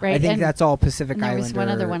 Right. I think and, that's all Pacific and there Islander. was one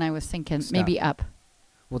other one I was thinking. stuff. Maybe Up.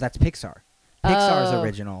 Well, that's Pixar. Pixar's Oh,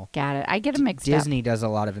 original. Got it. I get them mixed up. Disney does a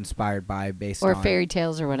lot of inspired by based Or on fairy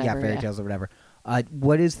tales or whatever. Yeah, fairy tales or whatever.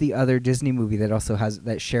 What is the other Disney movie that also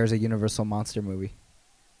that shares a Universal Monster movie?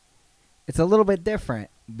 It's a little bit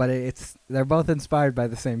different, but they're both inspired by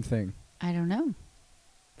the same thing. I don't know.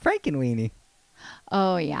 Frankenweenie.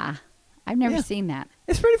 Oh, yeah. I've never Yeah. seen that.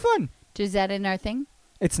 It's pretty fun. Is that in our thing?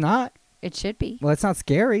 It's not. It should be. Well, it's not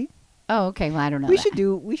scary. Oh, okay. Well, I don't know. We that.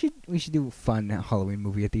 should do a fun Halloween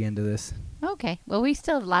movie at the end of this. Okay. Well, we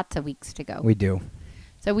still have lots of weeks to go. We do.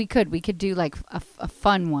 So we could do like a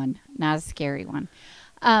fun one, not a scary one.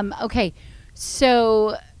 Okay.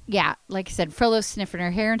 So, yeah, like I said, Frollo's sniffing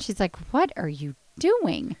her hair, and she's like, what are you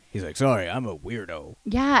doing? He's like, sorry, I'm a weirdo.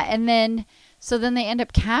 Yeah, and then they end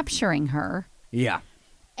up capturing her, Yeah.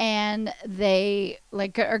 and they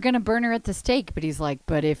like are going to burn her at the stake, but he's like,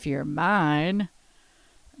 but if you're mine,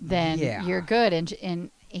 then Yeah. you're good.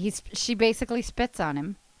 And she basically spits on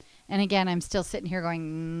him. And again, I'm still sitting here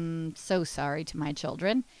going, so sorry to my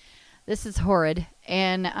children. This is horrid.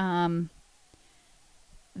 And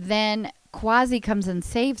then Quasi comes and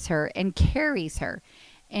saves her and carries her.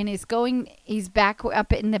 And he's back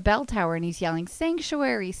up in the bell tower, and he's yelling,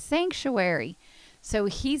 sanctuary, sanctuary. So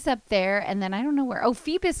he's up there, and then I don't know where. Oh,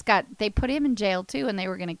 Phoebus they put him in jail too, and they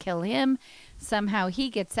were going to kill him. Somehow he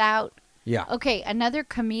gets out. Yeah. Okay, another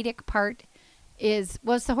comedic part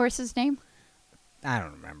what's the horse's name? I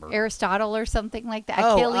don't remember. Aristotle or something like that.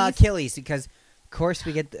 Oh, Achilles. Because, of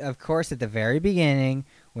course, at the very beginning,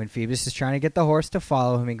 when Phoebus is trying to get the horse to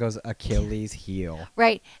follow him, he goes, Achilles' heel.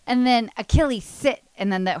 Right, and then Achilles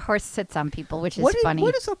and then the horse sits on people, which is funny.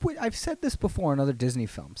 What is up with? I've said this before in other Disney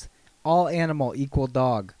films. All animal equal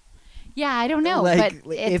dog. Yeah, I don't know, Like,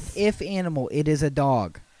 but it's, if animal, it is a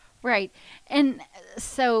dog. right. And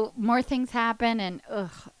so more things happen, and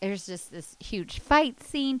there's just this huge fight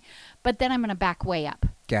scene. But then I'm going to back way up.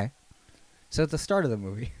 Okay. So at the start of the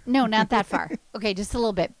movie. No, not that far. Okay, just a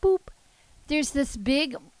little bit. Boop. There's this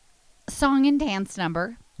big song and dance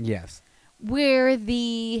number Yes. where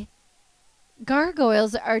the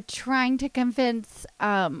gargoyles are trying to convince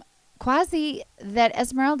Quasi that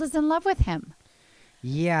Esmeralda's in love with him.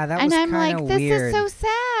 Yeah, that And was I'm kind like, of this weird. is so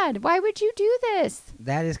sad. Why would you do this?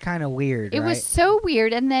 That is kind of weird, It right? was so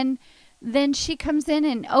weird. And then she comes in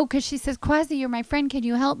and, because she says, Quasi, you're my friend. Can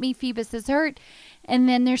you help me? Phoebus is hurt. And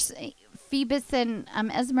then there's Phoebus and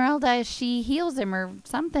Esmeralda. She heals him or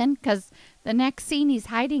something, because the next scene he's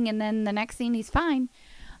hiding, and then the next scene he's fine.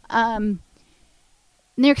 And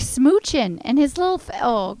they're smooching, and his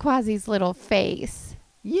Quasi's little face.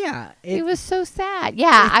 Yeah. It was so sad.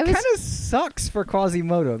 Yeah, It kind of sucks for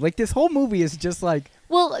Quasimodo. Like, this whole movie is just like...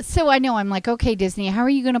 Well, so I know. I'm like, okay, Disney, how are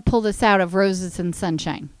you going to pull this out of Roses and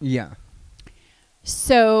Sunshine? Yeah.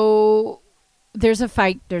 So there's a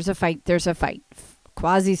fight.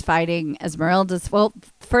 Quasi's fighting. Esmeralda's... Well,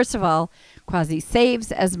 first of all, Quasi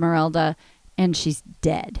saves Esmeralda, and she's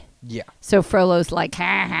dead. Yeah. So Frollo's like,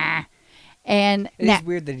 ha ha. And It's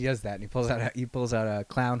weird that he does that. And he pulls out a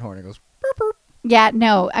clown horn and goes, burp, burp. yeah,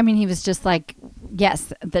 no, I mean, he was just like,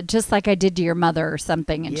 yes, that just like I did to your mother or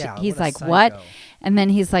something. And Yeah, he's what a like, what? psycho. And then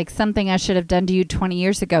he's like, something I should have done to you 20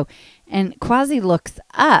 years ago. And Quasi looks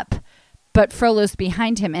up, but Frollo's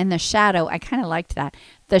behind him in the shadow. I kind of liked that.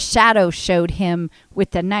 The shadow showed him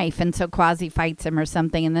with the knife. And so Quasi fights him or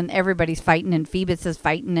something. And then everybody's fighting, and Phoebus is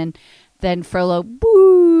fighting. And then Frollo,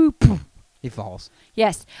 boop. He falls.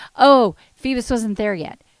 Yes. Oh, Phoebus wasn't there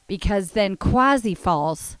yet, because then Quasi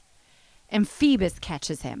falls and Phoebus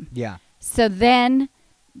catches him. Yeah. So then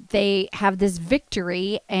they have this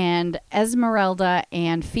victory, and Esmeralda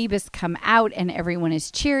and Phoebus come out, and everyone is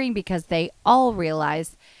cheering because they all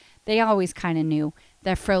realize, they always kind of knew,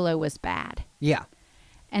 that Frollo was bad. Yeah.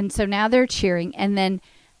 And so now they're cheering. And then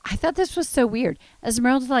I thought this was so weird.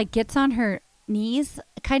 Esmeralda like gets on her knees,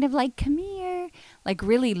 kind of like, come here, like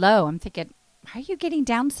really low. I'm thinking, why are you getting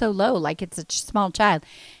down so low? Like it's a small child.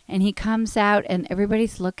 And he comes out, and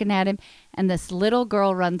everybody's looking at him. And this little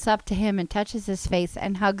girl runs up to him and touches his face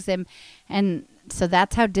and hugs him. And so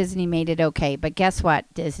that's how Disney made it okay. But guess what,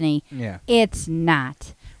 Disney? Yeah. It's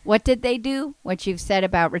not. What did they do? What you've said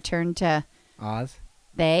about Return to... Oz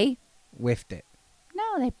They? whiffed it.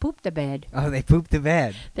 No, they pooped the bed. Oh, they pooped the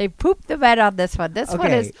bed. They pooped the bed on this one. This one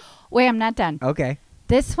Okay. is... Wait, I'm not done. Okay.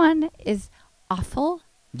 This one is awful.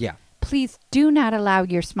 Yeah. Please do not allow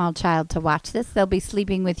your small child to watch this. They'll be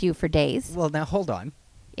sleeping with you for days. Well, now hold on.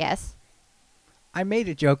 Yes. I made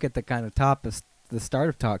a joke at the kind of top of the start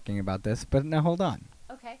of talking about this, but now hold on.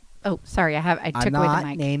 Okay. Oh, sorry. I took I'm away the not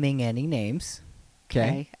mic. naming any names.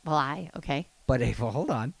 Okay. Well, okay. But Ava, hold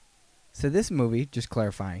on. So this movie, just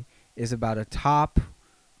clarifying, is about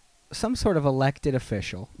some sort of elected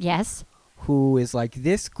official Yes. who is like,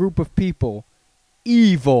 this group of people,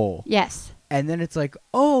 evil. Yes. And then it's like,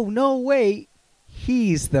 oh, no, wait,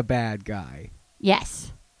 he's the bad guy.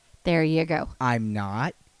 Yes. There you go. I'm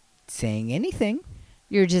not saying anything.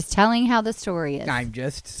 You're just telling how the story is. I'm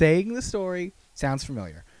just saying the story. Sounds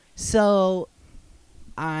familiar. So,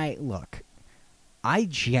 I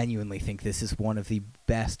genuinely think this is one of the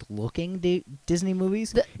best looking Disney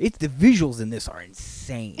movies. The visuals in this are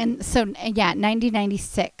insane. And so,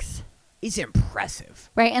 1996. It's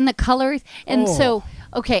impressive. Right, and the colors. And so,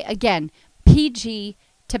 okay, again, PG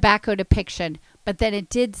tobacco depiction, but then it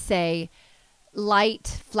did say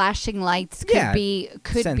flashing lights could be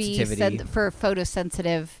for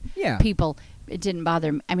photosensitive people. It didn't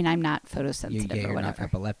bother me. I mean, I'm not photosensitive or you're whatever. not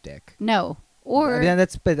epileptic. No. Or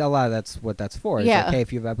but a lot of that's what that's for. It's yeah. like, hey,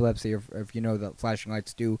 if you have epilepsy or if you know that flashing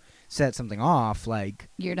lights do set something off, like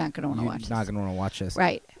you're not going to want to watch this. You're not going to want to watch this.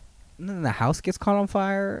 Right. And then the house gets caught on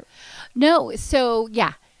fire. No, so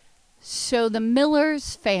So the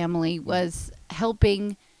Miller's family was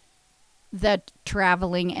helping the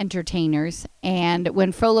traveling entertainers, and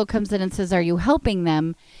when Frollo comes in and says, "Are you helping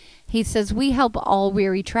them?" he says, "We help all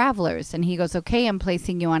weary travelers." And he goes, "Okay, I'm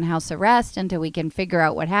placing you on house arrest until we can figure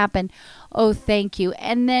out what happened." "Oh, thank you."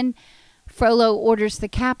 And then Frollo orders the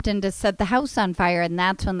captain to set the house on fire, and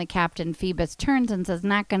that's when the captain, Phoebus, turns and says,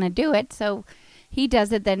 "Not going to do it." So he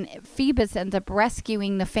does it. Then Phoebus ends up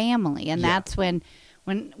rescuing the family, and that's when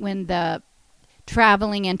the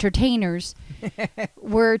traveling entertainers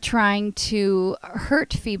were trying to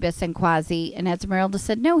hurt Phoebus and Quasi, and Esmeralda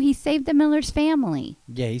said, "No, he saved the Miller's family."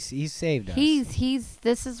 Yeah, he's saved us. They're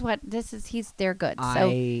good.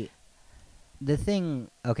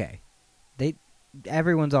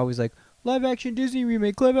 Everyone's always like, live action Disney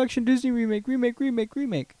remake, live action Disney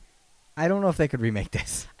remake. I don't know if they could remake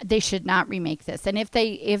this. They should not remake this. And if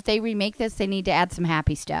they remake this, they need to add some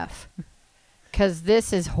happy stuff. Because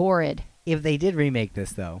this is horrid. If they did remake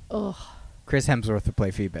this, though, Chris Hemsworth would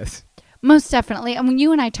play Phoebus. Most definitely. I mean,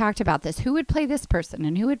 you and I talked about this. Who would play this person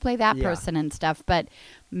and who would play that person and stuff. But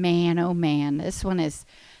man, oh man, this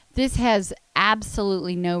has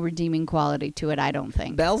absolutely no redeeming quality to it, I don't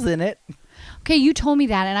think. Belle's in it. Okay, you told me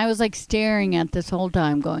that, and I was like staring at this whole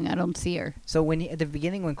time going, I don't see her. So at the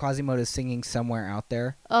beginning when Quasimodo's singing Somewhere Out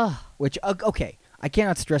There, which, okay, I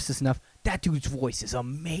cannot stress this enough, that dude's voice is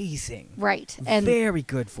amazing. Right. And very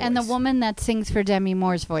good voice. And the woman that sings for Demi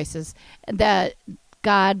Moore's voices, the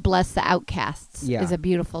God Bless the Outcasts is a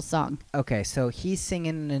beautiful song. Okay, so he's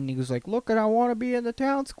singing, and he goes like, "Look, I want to be in the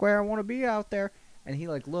town square, I want to be out there." And he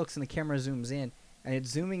like looks, and the camera zooms in, and it's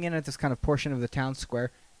zooming in at this kind of portion of the town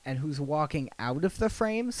square, and who's walking out of the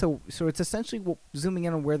frame. So it's essentially zooming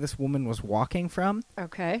in on where this woman was walking from.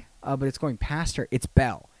 Okay. But it's going past her. It's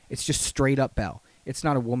Belle. It's just straight up Belle. It's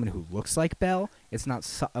not a woman who looks like Belle. It's not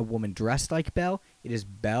a woman dressed like Belle. It is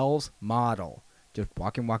Belle's model, just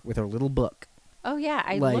walking with her little book. Oh, yeah.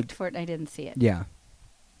 I looked for it and I didn't see it. Yeah.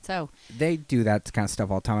 So they do that kind of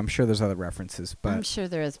stuff all the time. I'm sure there's other references, but I'm sure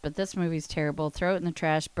there is. But this movie's terrible. Throw it in the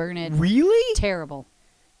trash. Burn it. Really? Terrible.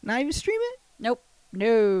 Not even stream it? Nope.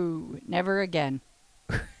 No. Never again.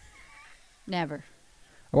 Never.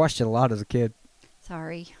 I watched it a lot as a kid.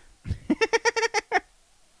 Sorry.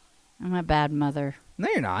 I'm a bad mother. No,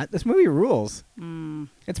 you're not. This movie rules. Mm.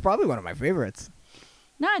 It's probably one of my favorites.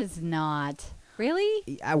 No, it's not.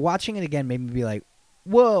 Really? Watching it again made me be like,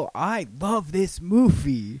 whoa, I love this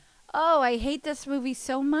movie. Oh, I hate this movie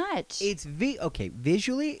so much. It's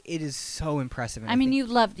visually, it is so impressive. I mean,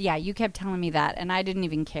 you kept telling me that, and I didn't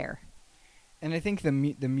even care. And I think the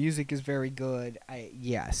music is very good.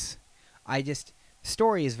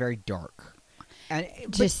 Story is very dark. And it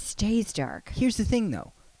just stays dark. Here's the thing,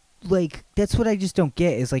 though. Like, that's what I just don't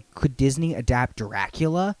get is, like, could Disney adapt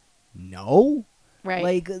Dracula? No. Right.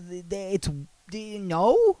 Like,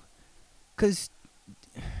 no. Because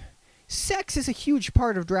sex is a huge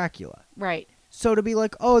part of Dracula. Right. So to be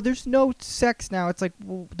like, oh, there's no sex now, it's like,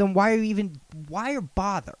 well, then why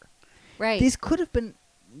bother? Right. This could have been,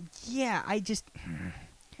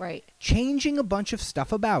 right. Changing a bunch of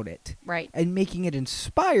stuff about it. Right. And making it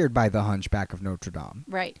inspired by The Hunchback of Notre Dame.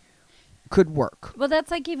 Right. Could work. Well, that's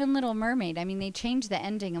like even Little Mermaid. I mean, they changed the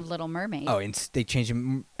ending of Little Mermaid. Oh, and they changed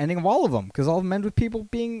the ending of all of them because all of them end with people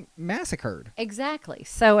being massacred. Exactly.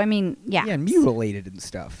 So, I mean, yeah. Yeah, and mutilated and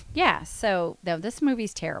stuff. Yeah, so, no, this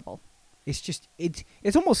movie's terrible. It's just, it's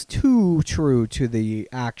almost too true to the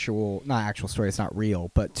not actual story, it's not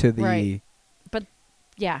real, but to the... Right. But,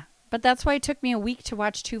 yeah. But that's why it took me a week to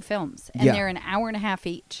watch 2 films, and they're an hour and a half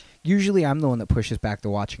each. Usually I'm the one that pushes back the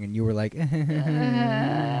watching, and you were like...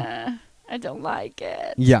 I don't like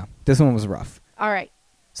it. Yeah, this one was rough. All right.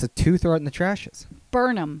 So 2, throw it in the trashes.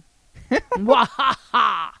 Burn them.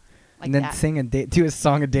 Wahaha! And then do a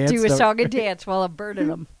song and dance. Do a song and dance while I'm burning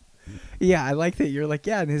them. Yeah, I like that. You're like,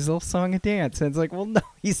 yeah, and his little song and dance. And it's like, well, no,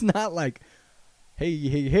 he's not like, hey,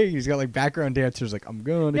 hey, hey. He's got like background dancers like, I'm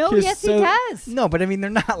gonna No, kiss. yes, he does. No, but I mean, they're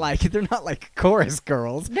not like chorus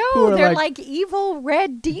girls. who No, are they're like evil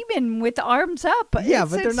red demon with arms up. Yeah,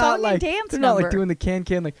 It's but a they're song not and like dance they're number. not like doing the can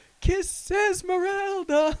like Kiss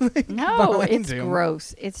Esmeralda. Like, No, behind it's him.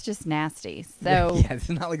 gross. It's just nasty. So Yeah, it's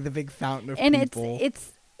not like the big fountain of and people.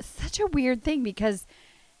 it's such a weird thing because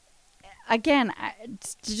again,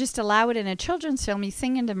 to just allow it in a children's film, he's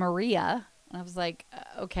singing to Maria, and I was like,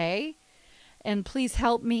 okay, and please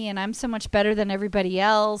help me, and I'm so much better than everybody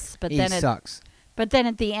else. But he then sucks. But then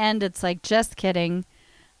at the end, it's like, just kidding.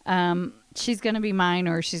 She's gonna be mine,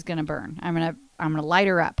 or she's gonna burn. I'm gonna light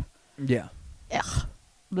her up. Yeah. Ugh.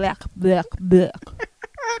 Blech, blech, blech.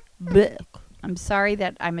 Blech. I'm sorry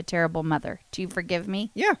that I'm a terrible mother. Do you forgive me?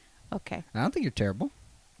 Yeah. Okay. I don't think you're terrible.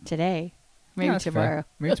 Today. Maybe Yeah, that's fair. tomorrow.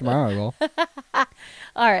 Maybe tomorrow I will.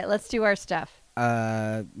 All right, let's do our stuff.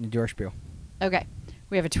 Do our spiel. Okay.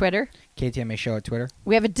 We have a Twitter. KTMA show at Twitter.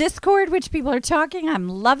 We have a Discord, which people are talking. I'm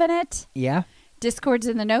loving it. Yeah. Discord's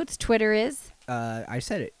in the notes. Twitter is. I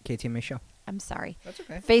said it. KTMA show. I'm sorry. That's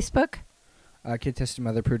okay. Facebook. Kid Tested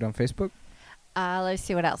Mother Approved on Facebook. Let's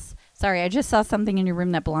see what else. Sorry, I just saw something in your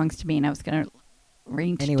room that belongs to me, and I was going to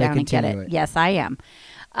reach Anyway, down and get continue it. it. Yes, I am.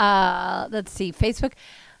 Let's see. Facebook.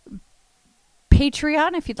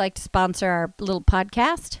 Patreon, if you'd like to sponsor our little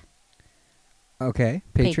podcast. Okay.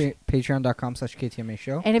 Patreon.com/KTMA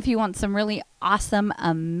show. And if you want some really awesome,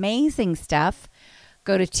 amazing stuff,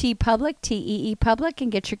 go to TeePublic, TEE Public,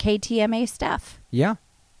 and get your KTMA stuff. Yeah.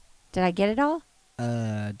 Did I get it all?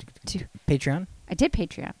 Patreon. I did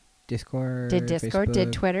Patreon. Discord. Did Discord, Facebook.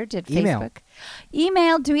 did Twitter, did Email. Facebook.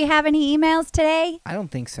 Email. Do we have any emails today? I don't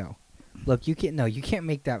think so. Look, you can't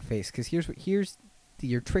make that face because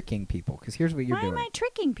you're tricking people because here's what you're Why doing. am I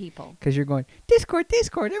tricking people? Because you're going, Discord,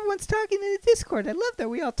 everyone's talking in the Discord. I love that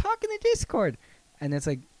we all talk in the Discord. And it's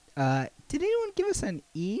like, did anyone give us an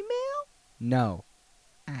email? No.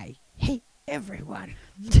 I hate everyone.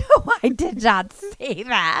 No, I did not say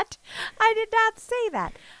that. I did not say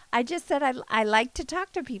that. I just said I like to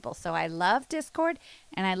talk to people. So I love Discord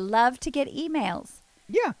and I love to get emails.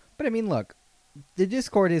 Yeah, but I mean, look, the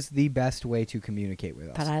Discord is the best way to communicate with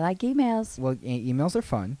us. But I like emails. Well, emails are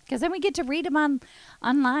fun. Because then we get to read them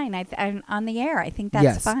online, on the air. I think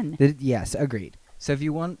that's fun. Yes, agreed. So if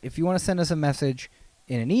you want to send us a message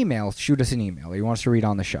in an email, shoot us an email. Or you want us to read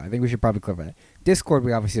on the show. I think we should probably clarify that. Discord,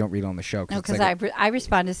 we obviously don't read on the show. No, because I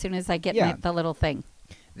respond as soon as I get the little thing.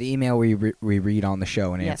 The email we read on the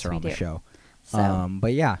show and Yes, answer we on the do. show. So,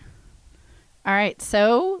 But yeah. all right,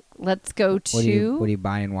 so let's go to. What are you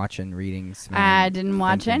buying, watching, reading? I didn't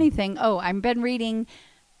watch thinking? anything. Oh, I've been reading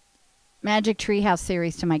Magic Treehouse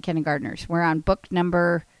series to my kindergartners. We're on book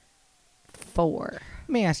number 4. Let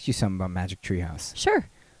me ask you something about Magic Treehouse. Sure.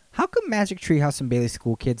 How come Magic Treehouse and Bailey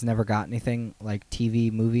School Kids never got anything like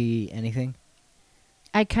TV, movie, anything?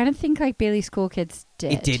 I kind of think like Bailey School Kids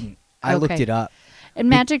did. It didn't. I looked Okay. it up. And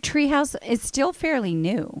Magic Treehouse is still fairly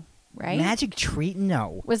new, right? Magic Tree?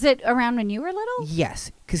 No. Was it around when you were little?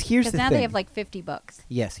 Yes, because here's Because the now thing. they have like 50 books.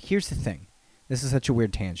 Yes, here's the thing. This is such a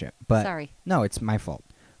weird tangent, but Sorry. no, it's my fault.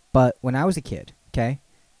 But when I was a kid, okay,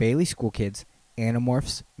 Bailey School Kids,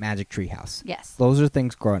 Animorphs, Magic Treehouse. Yes. Those are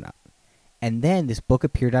things growing up. And then this book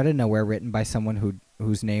appeared out of nowhere, written by someone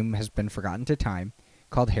whose name has been forgotten to time,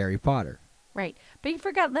 called Harry Potter. Right. But you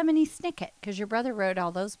forgot Lemony Snicket because your brother wrote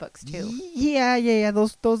all those books too. Yeah.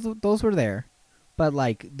 Those were there, but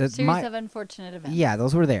like Series of Unfortunate Events. yeah,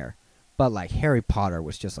 those were there. But like Harry Potter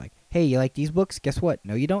was just like, hey, you like these books? Guess what?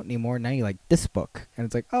 No, you don't anymore. Now you like this book, and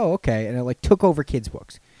it's like, oh, okay, and it like took over kids'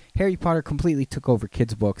 books. Harry Potter completely took over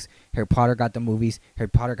kids' books. Harry Potter got the movies. Harry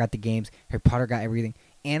Potter got the games. Harry Potter got everything.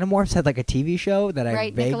 Animorphs had like a TV show that I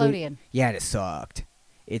Right, vaguely Nickelodeon. Yeah, and it sucked.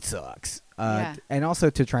 It sucks. Yeah. And also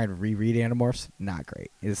to try and reread Animorphs, not great.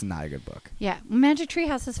 It's not a good book. Yeah, Magic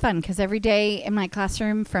Treehouse is fun because every day in my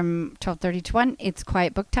classroom from 12:30 to 1, it's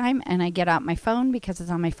quiet book time, and I get out my phone because it's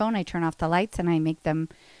on my phone. I turn off the lights and I make them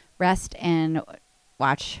rest and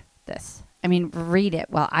watch this. I mean, read it.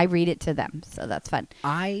 Well, I read it to them, so that's fun.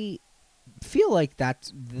 I feel like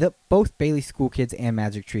both Bailey School Kids and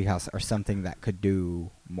Magic Treehouse are something that could do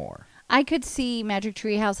more, I could see Magic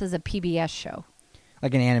Treehouse as a PBS show.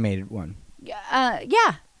 like an animated one.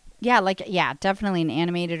 Yeah, definitely an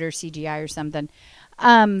animated or CGI or something.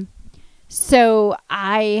 So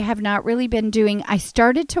I have not really been doing. I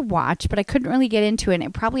started to watch, but I couldn't really get into it. And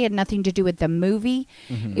it probably had nothing to do with the movie.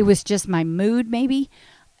 Mhm. It was just my mood, maybe.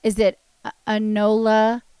 Is it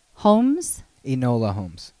Enola Holmes? Enola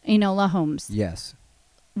Holmes. Enola Holmes. Yes.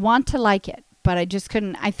 Want to like it, but I just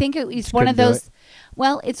couldn't. I think it's Just one of couldn't do those.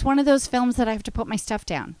 Well, it's one of those films that I have to put my stuff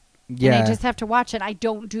down. Yeah. And I just have to watch it. I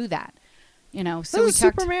don't do that. You know, so Doesn't we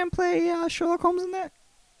talked. Superman play Sherlock Holmes in that?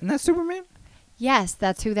 Isn't that Superman? Yes,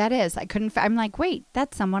 that's who that is. I couldn't. I'm like, wait,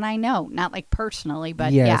 that's someone I know, not like personally,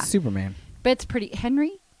 but yeah. It's Superman. But it's pretty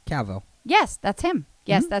Henry. Cavill. Yes, that's him.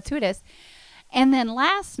 Yes, Mhm. that's who it is. And then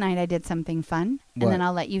last night I did something fun, and What? then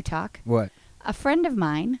I'll let you talk. What? A friend of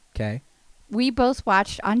mine, Okay. we both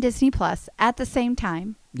watched on Disney Plus at the same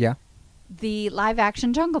time Yeah. the live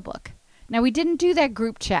action Jungle Book. Now, we didn't do that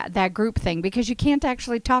group chat, that group thing, because you can't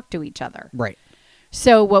actually talk to each other. Right.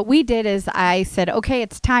 So what we did is I said, okay,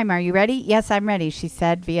 it's time. Are you ready? Yes, I'm ready, she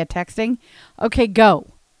said via texting. Okay, go.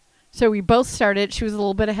 So we both started. She was a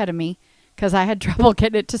little bit ahead of me because I had trouble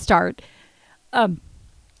getting it to start.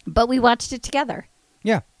 But we watched it together.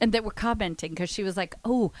 Yeah. And they were commenting because she was like,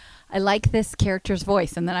 oh, I like this character's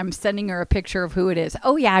voice. And then I'm sending her a picture of who it is.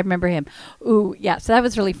 Oh, yeah, I remember him. Ooh, yeah. So that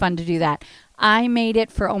was really fun to do that. I made it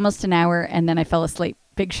for almost an hour and then I fell asleep.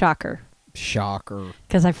 Big shocker. Shocker.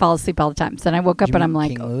 Because I fall asleep all the time. So then I woke up Did you and I'm meet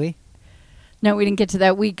like, King Louie? no, we didn't get to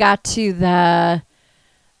that. We got to the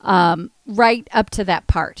right up to that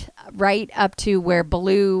part, right up to where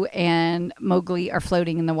Baloo and Mowgli are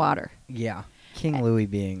floating in the water. Yeah. King Louie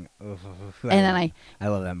being. And then I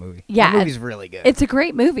love that movie. Yeah, That movie's really good. It's a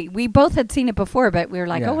great movie. We both had seen it before, but we were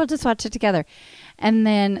like, Yeah. oh, we'll just watch it together. And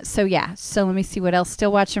then, so yeah. So let me see what else.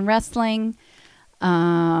 Still watching wrestling.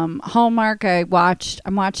 Hallmark.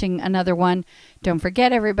 I'm watching another one. Don't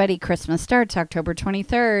forget, everybody. Christmas starts October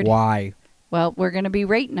 23rd. Why? Well, we're going to be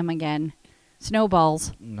rating them again.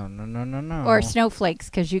 Snowballs. No. Or snowflakes,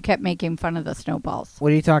 because you kept making fun of the snowballs.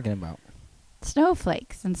 What are you talking about?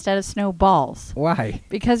 Snowflakes instead of snowballs. Why?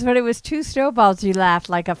 Because when it was 2 snowballs, you laughed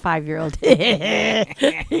like a 5-year-old.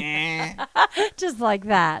 Just like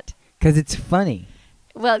that. Because it's funny.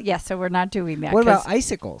 Well, yeah, so we're not doing that. What 'cause- about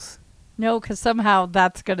icicles? No, because somehow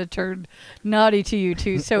that's going to turn naughty to you,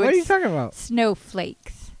 too. So what are you it's talking about?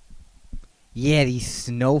 snowflakes. Yeah, these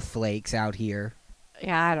snowflakes out here.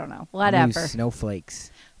 Yeah, I don't know. New Whatever.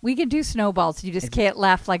 snowflakes. We could do snowballs. You just can't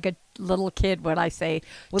laugh like a little kid when I say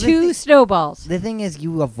Well, 2 snowballs. The thing is,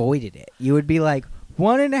 you avoided it. You would be like,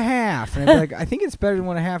 1.5. And I'd be like, I think it's better than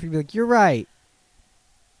 1.5. You'd be like, you're right.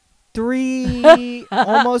 3,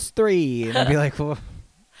 almost 3. And I'd be like, well.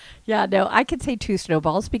 Yeah, no, I could say 2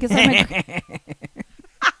 snowballs because I'm a...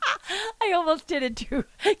 I almost did it too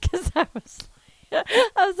because I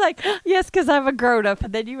was like, yes, because I'm a grown up,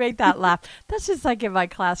 and then you made that laugh. That's just like in my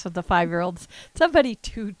class with the 5-year-olds. Somebody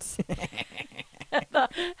toots, and the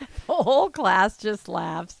whole class just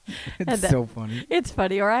laughs. It's so funny. It's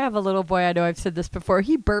funny. Or I have a little boy. I know I've said this before.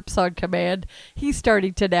 He burps on command. He's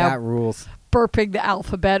starting to now That rules. burping the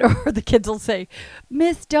alphabet, or the kids will say,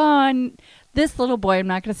 Miss Dawn. This little boy, I'm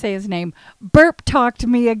not going to say his name, burp talked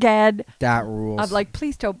me again. That rules. I'm like,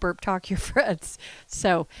 please don't burp talk your friends.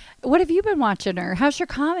 So, what have you been watching, or how's your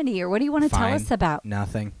comedy, or what do you want to tell Fine. us about?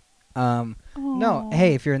 Nothing. No.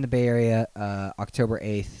 Hey, if you're in the Bay Area, October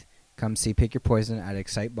 8th, come see Pick Your Poison at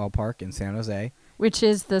Excite Ballpark in San Jose. Which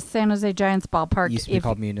is the San Jose Giants ballpark. Used to be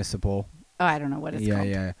called Municipal. Oh, I don't know what it's called.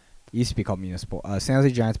 Yeah. Used to be called Municipal. San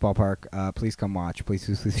Jose Giants Ballpark. Please come watch.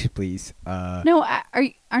 Please. No,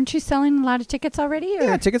 aren't you selling a lot of tickets already? Or?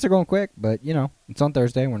 Yeah, tickets are going quick, but, it's on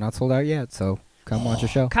Thursday. We're not sold out yet, so come watch a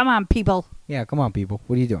show. Come on, people. Yeah, come on, people.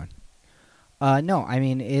 What are you doing? No, I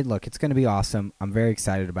mean, it's going to be awesome. I'm very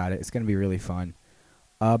excited about it. It's going to be really fun.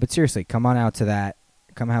 But seriously, come on out to that.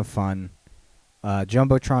 Come have fun.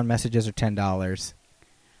 Jumbotron messages are $10.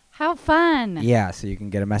 How fun. Yeah, so you can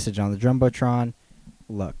get a message on the Jumbotron.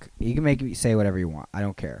 Look, you can make me say whatever you want. I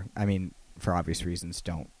don't care. I mean, for obvious reasons,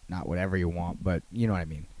 not whatever you want, but you know what I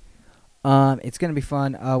mean. It's going to be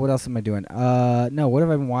fun. What else am I doing? No, what have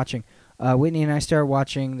I been watching? Whitney and I started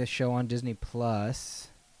watching the show on Disney Plus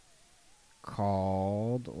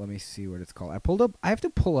called, let me see what it's called. I have to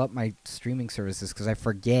pull up my streaming services because I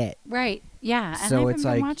forget. Right. Yeah. And So I haven't it's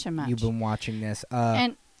been like watching much. you've been watching this.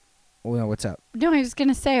 And no, what's up? no, I was going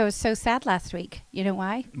to say I was so sad last week. You know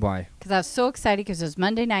why? Why? Because I was so excited because it was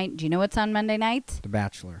Monday night. Do you know what's on Monday nights? The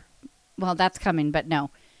Bachelor. Well, that's coming, but no.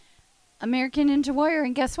 American Ninja Warrior,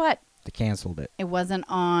 and guess what? They canceled it. It wasn't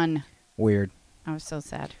on. Weird. I was so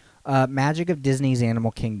sad. Magic of Disney's Animal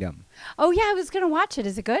Kingdom. Oh, yeah, I was going to watch it.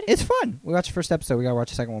 Is it good? It's fun. We watched the first episode. We got to watch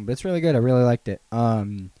the second one, but it's really good. I really liked it.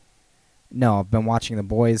 No, I've been watching The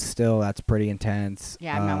Boys still. That's pretty intense.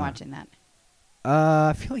 Yeah, I'm not watching that.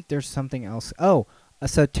 I feel like there's something else. Oh,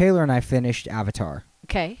 so Taylor and I finished Avatar.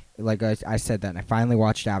 Okay. Like I said that, and I finally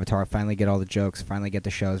watched Avatar. I finally get all the jokes. Finally get the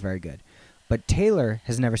show. It's very good. But Taylor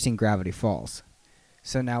has never seen Gravity Falls.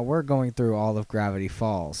 So now we're going through all of Gravity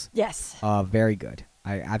Falls. Yes. Very good.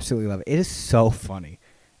 I absolutely love it. It is so funny.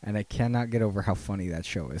 And I cannot get over how funny that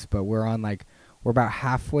show is. But we're on like We're about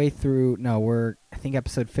halfway through. No, we're I think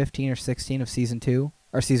episode 15 or 16 of season 2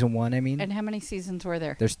 or season 1. I mean, And how many seasons were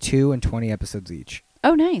there? there's 2 and 20 episodes each.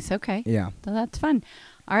 Oh, nice. Okay. Yeah, So that's fun.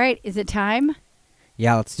 All right. Is it time?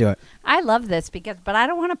 yeah. Let's do it. I love this but I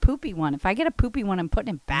don't want a poopy one. If I get a poopy one, I'm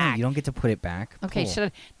putting it No, back. you don't get to put it back. Okay. Cool.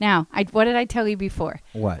 Now, what did I tell you before?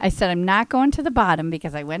 What? I said I'm not going to the bottom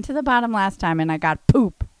because I went to the bottom last time and I got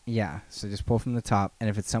poop. Yeah. So just pull from the top, and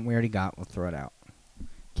if it's something we already got, we'll throw it out.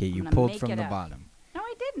 Okay, you gonna pulled make from it the up. bottom. No,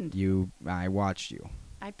 I didn't. I watched you.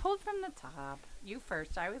 I pulled from the top. You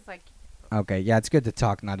first. I was like, Okay, yeah, it's good to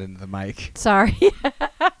talk, not into the mic. sorry.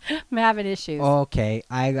 I'm having issues. Okay,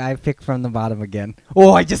 I picked from the bottom again.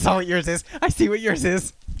 Oh, I just saw what yours is. I see what yours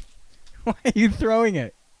is. Why are you throwing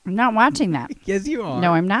it? I'm not watching that. Yes, you are.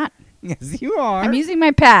 No, I'm not. Yes, you are. I'm using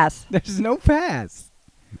my pass. There's no pass.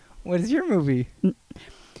 What is your movie?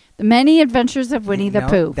 The Many Adventures of Winnie the No,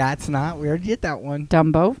 Pooh. That's not. We already did that one.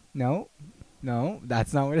 Dumbo. No,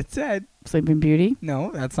 that's not what it said. Sleeping Beauty.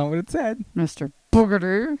 No, that's not what it said. Mr.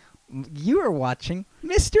 Boogity. You are watching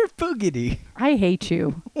Mr. Boogity. I hate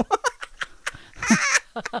you.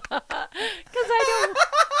 Because I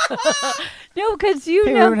don't. No, because you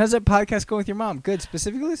Hey, know. everyone, how's that podcast going with your mom? Good.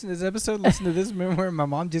 Specifically, listen to this episode. Listen to this moment where my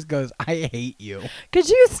mom just goes, "I hate you." Because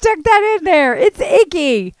you stuck that in there. It's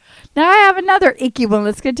icky. Now I have another icky one.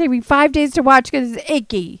 It's going to take me 5 days to watch because it's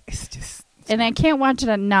icky. It's just. And I can't watch it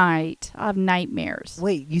at night. I'll have nightmares.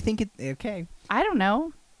 Wait, you think it? Okay. I don't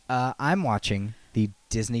know. I'm watching the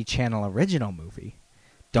Disney Channel original movie.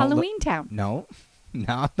 Halloween Town. No,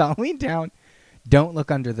 not Halloween Town. Don't Look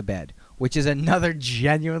Under the Bed, which is another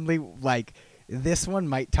genuinely like. This one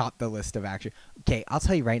might top the list of action. Okay, I'll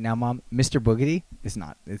tell you right now, Mom. Mr. Boogity is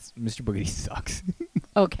not. It's Mr. Boogity sucks.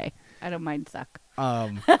 Okay. I don't mind suck.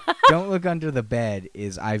 Don't Look Under the Bed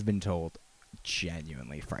is, I've been told,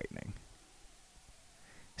 genuinely frightening.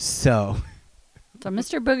 So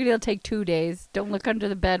Mr. Boogity will take 2 days. Don't Look Under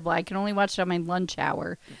the Bed. Well, I can only watch it on my lunch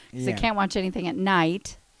hour because I can't watch anything at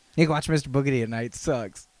night. You can watch Mr. Boogity at night.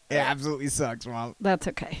 Sucks. It absolutely sucks, Mom. That's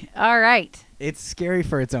okay. All right. It's scary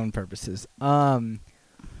for its own purposes.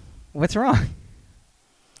 What's wrong?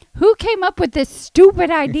 Who came up with this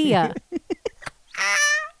stupid idea?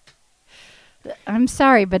 I'm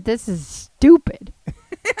sorry, but this is stupid.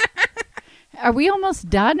 Are we almost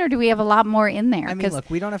done, or do we have a lot more in there? I mean,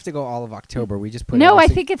 look, we don't have to go all of October. We just put. No, every I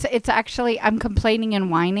sing- think it's actually I'm complaining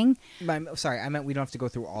and whining. Sorry, I meant we don't have to go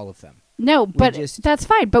through all of them. No, but just- that's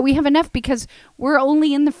fine. But we have enough because we're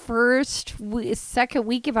only in the second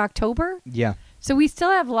week of October, Yeah. so we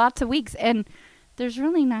still have lots of weeks, and there's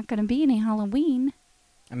really not going to be any Halloween.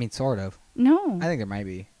 I mean, sort of. No, I think there might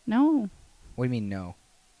be. no. What do you mean, no?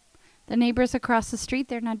 The neighbors across the street,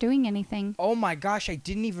 they're not doing anything. Oh my gosh, I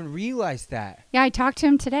didn't even realize that. Yeah, I talked to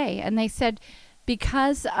him today, and they said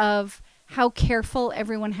because of how careful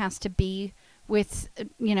everyone has to be with,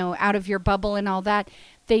 out of your bubble and all that,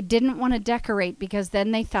 they didn't want to decorate because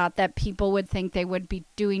then they thought that people would think they would be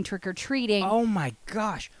doing trick-or-treating. Oh my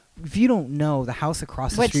gosh. If you don't know, the house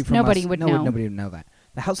across the Which street from nobody us... would no, know. Nobody would know that.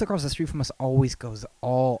 The house across the street from us always goes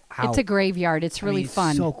all out. It's a graveyard. It's really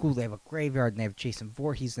fun. so cool. They have a graveyard, and they have Jason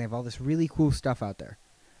Voorhees, and they have all this really cool stuff out there.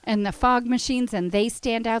 And the fog machines, and they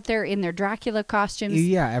stand out there in their Dracula costumes.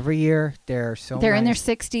 Yeah, every year they're They're in their nice.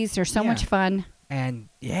 60s. They're so Yeah. much fun. And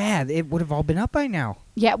yeah, it would have all been up by now.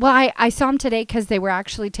 Yeah, well, I saw them today because they were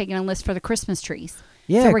actually taking a list for the Christmas trees.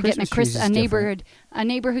 Yeah, so we're getting Christmas trees is different. a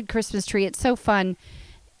neighborhood Christmas tree. It's so fun.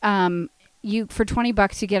 You for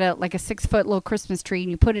 $20 you get a 6-foot little Christmas tree and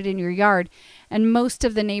you put it in your yard, and most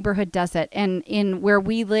of the neighborhood does it, and in where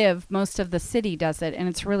we live, most of the city does it, and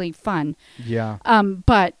it's really fun. Yeah.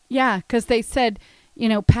 But yeah, because they said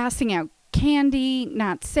passing out candy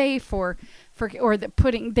not safe or the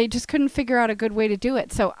pudding, they just couldn't figure out a good way to do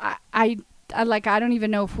it. So I don't even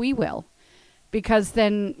know if we will, because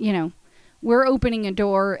then we're opening a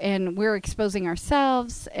door and we're exposing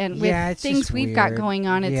ourselves, and Yeah, with it's things just we've got weird. going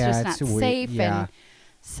on, it's Yeah, just it's not weird. safe. Yeah. And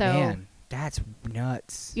so Man, that's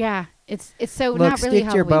nuts. yeah, it's so Look, not really stick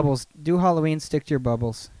to your Halloween. bubbles. Do Halloween, stick to your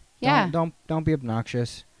bubbles. Yeah. Don't be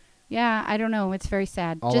obnoxious. Yeah, I don't know. It's very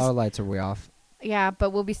sad. All our lights are way off. Yeah, but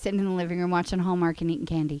we'll be sitting in the living room watching Hallmark and eating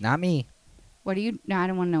candy. Not me. What do you? No, I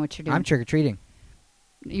don't want to know what you're doing. I'm trick or treating.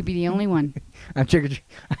 You'd be the only one. I'm trick or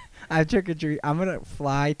treat. I'm gonna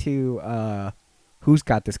fly to who's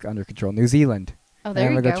got this under control? New Zealand. Oh, there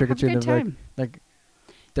I'm you gonna go. go Have a trick-or-treating good and be time.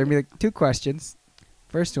 There'll be 2 questions.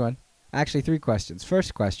 First one, actually 3 questions.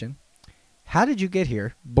 First question, how did you get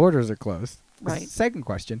here? Borders are closed. Right. Second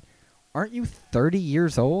question, aren't you 30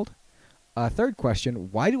 years old? Third question,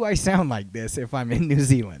 why do I sound like this if I'm in New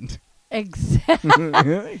Zealand?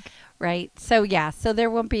 Exactly. Right. So, yeah. So there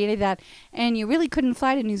won't be any of that. And you really couldn't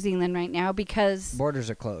fly to New Zealand right now because... Borders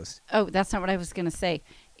are closed. Oh, that's not what I was going to say.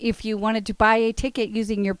 If you wanted to buy a ticket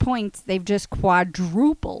using your points, they've just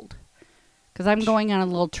quadrupled. Because I'm going on a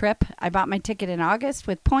little trip. I bought my ticket in August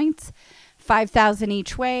with points, $5,000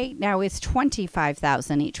 each way. Now it's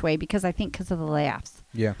 $25,000 each way because I think because of the layoffs.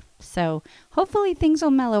 Yeah. So hopefully things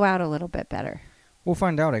will mellow out a little bit better. We'll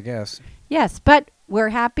find out, I guess. Yes, but we're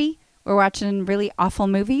happy. We're watching really awful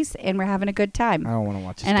movies and we're having a good time. I don't want to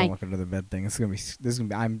watch this And Don't Look Under the Bed thing. This is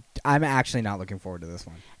gonna be. I'm actually not looking forward to this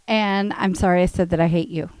one. And I'm sorry I said that I hate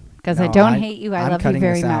you because I No, don't hate you. I I'm love you cutting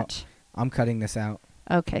very this out. much. I'm cutting this out.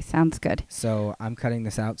 Okay, sounds good. So I'm cutting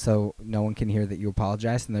this out so no one can hear that you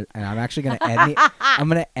apologize, and I'm actually gonna end the. I'm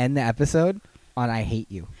gonna end the episode on "I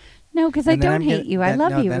hate you." No, because I And then don't I'm hate gonna- you. I then-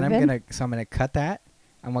 love no, you, Then Ruben. I'm gonna cut that.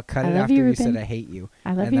 I'm gonna cut I it love after you, you said Ruben. "I hate you,"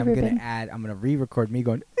 I love and you, I'm Ruben. gonna add. I'm gonna re-record me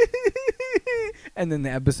going, and then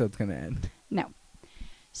the episode's gonna end. No.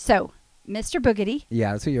 So, Mr. Boogedy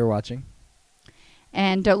Yeah, that's what you're watching.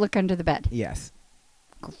 and Don't Look Under the Bed. Yes.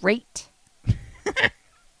 Great.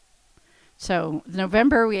 So,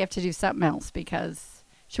 November, we have to do something else because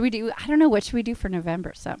should we do, I don't know, what should we do for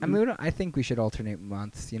November? Something. I mean, I think we should alternate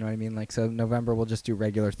months. You know what I mean? Like, so November we'll just do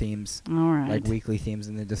regular themes, All right. like weekly themes,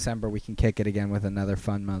 and then December we can kick it again with another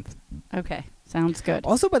fun month. Okay. Sounds good.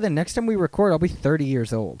 Also, by the next time we record, I'll be 30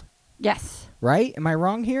 years old. Yes. Right? Am I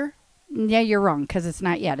wrong here? Yeah, you're wrong because it's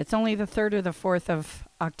not yet. It's only the 3rd or the 4th of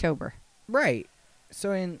October. Right.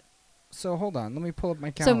 So hold on. Let me pull up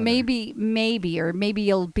my calendar. So maybe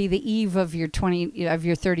you'll be the eve of your 30th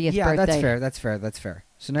yeah, birthday. that's fair.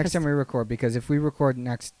 So next 'Cause- time we record, because if we record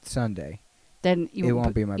next Sunday, Then it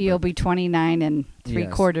won't be my you'll birthday. be 29 and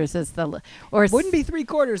 3/4 is or It wouldn't be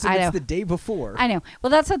 3/4 if I know. it's the day before. I know. Well,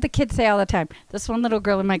 that's what the kids say all the time. This one little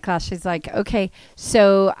girl in my class, she's like, "Okay,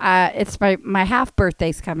 so it's my half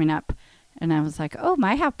birthday's coming up," and I was like, "Oh,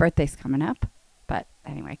 my half birthday's coming up." But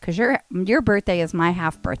anyway, because your birthday is my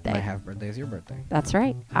half birthday. My half birthday is your birthday. That's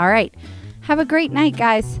right. All right. Have a great night,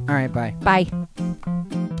 guys. All right, bye. Bye.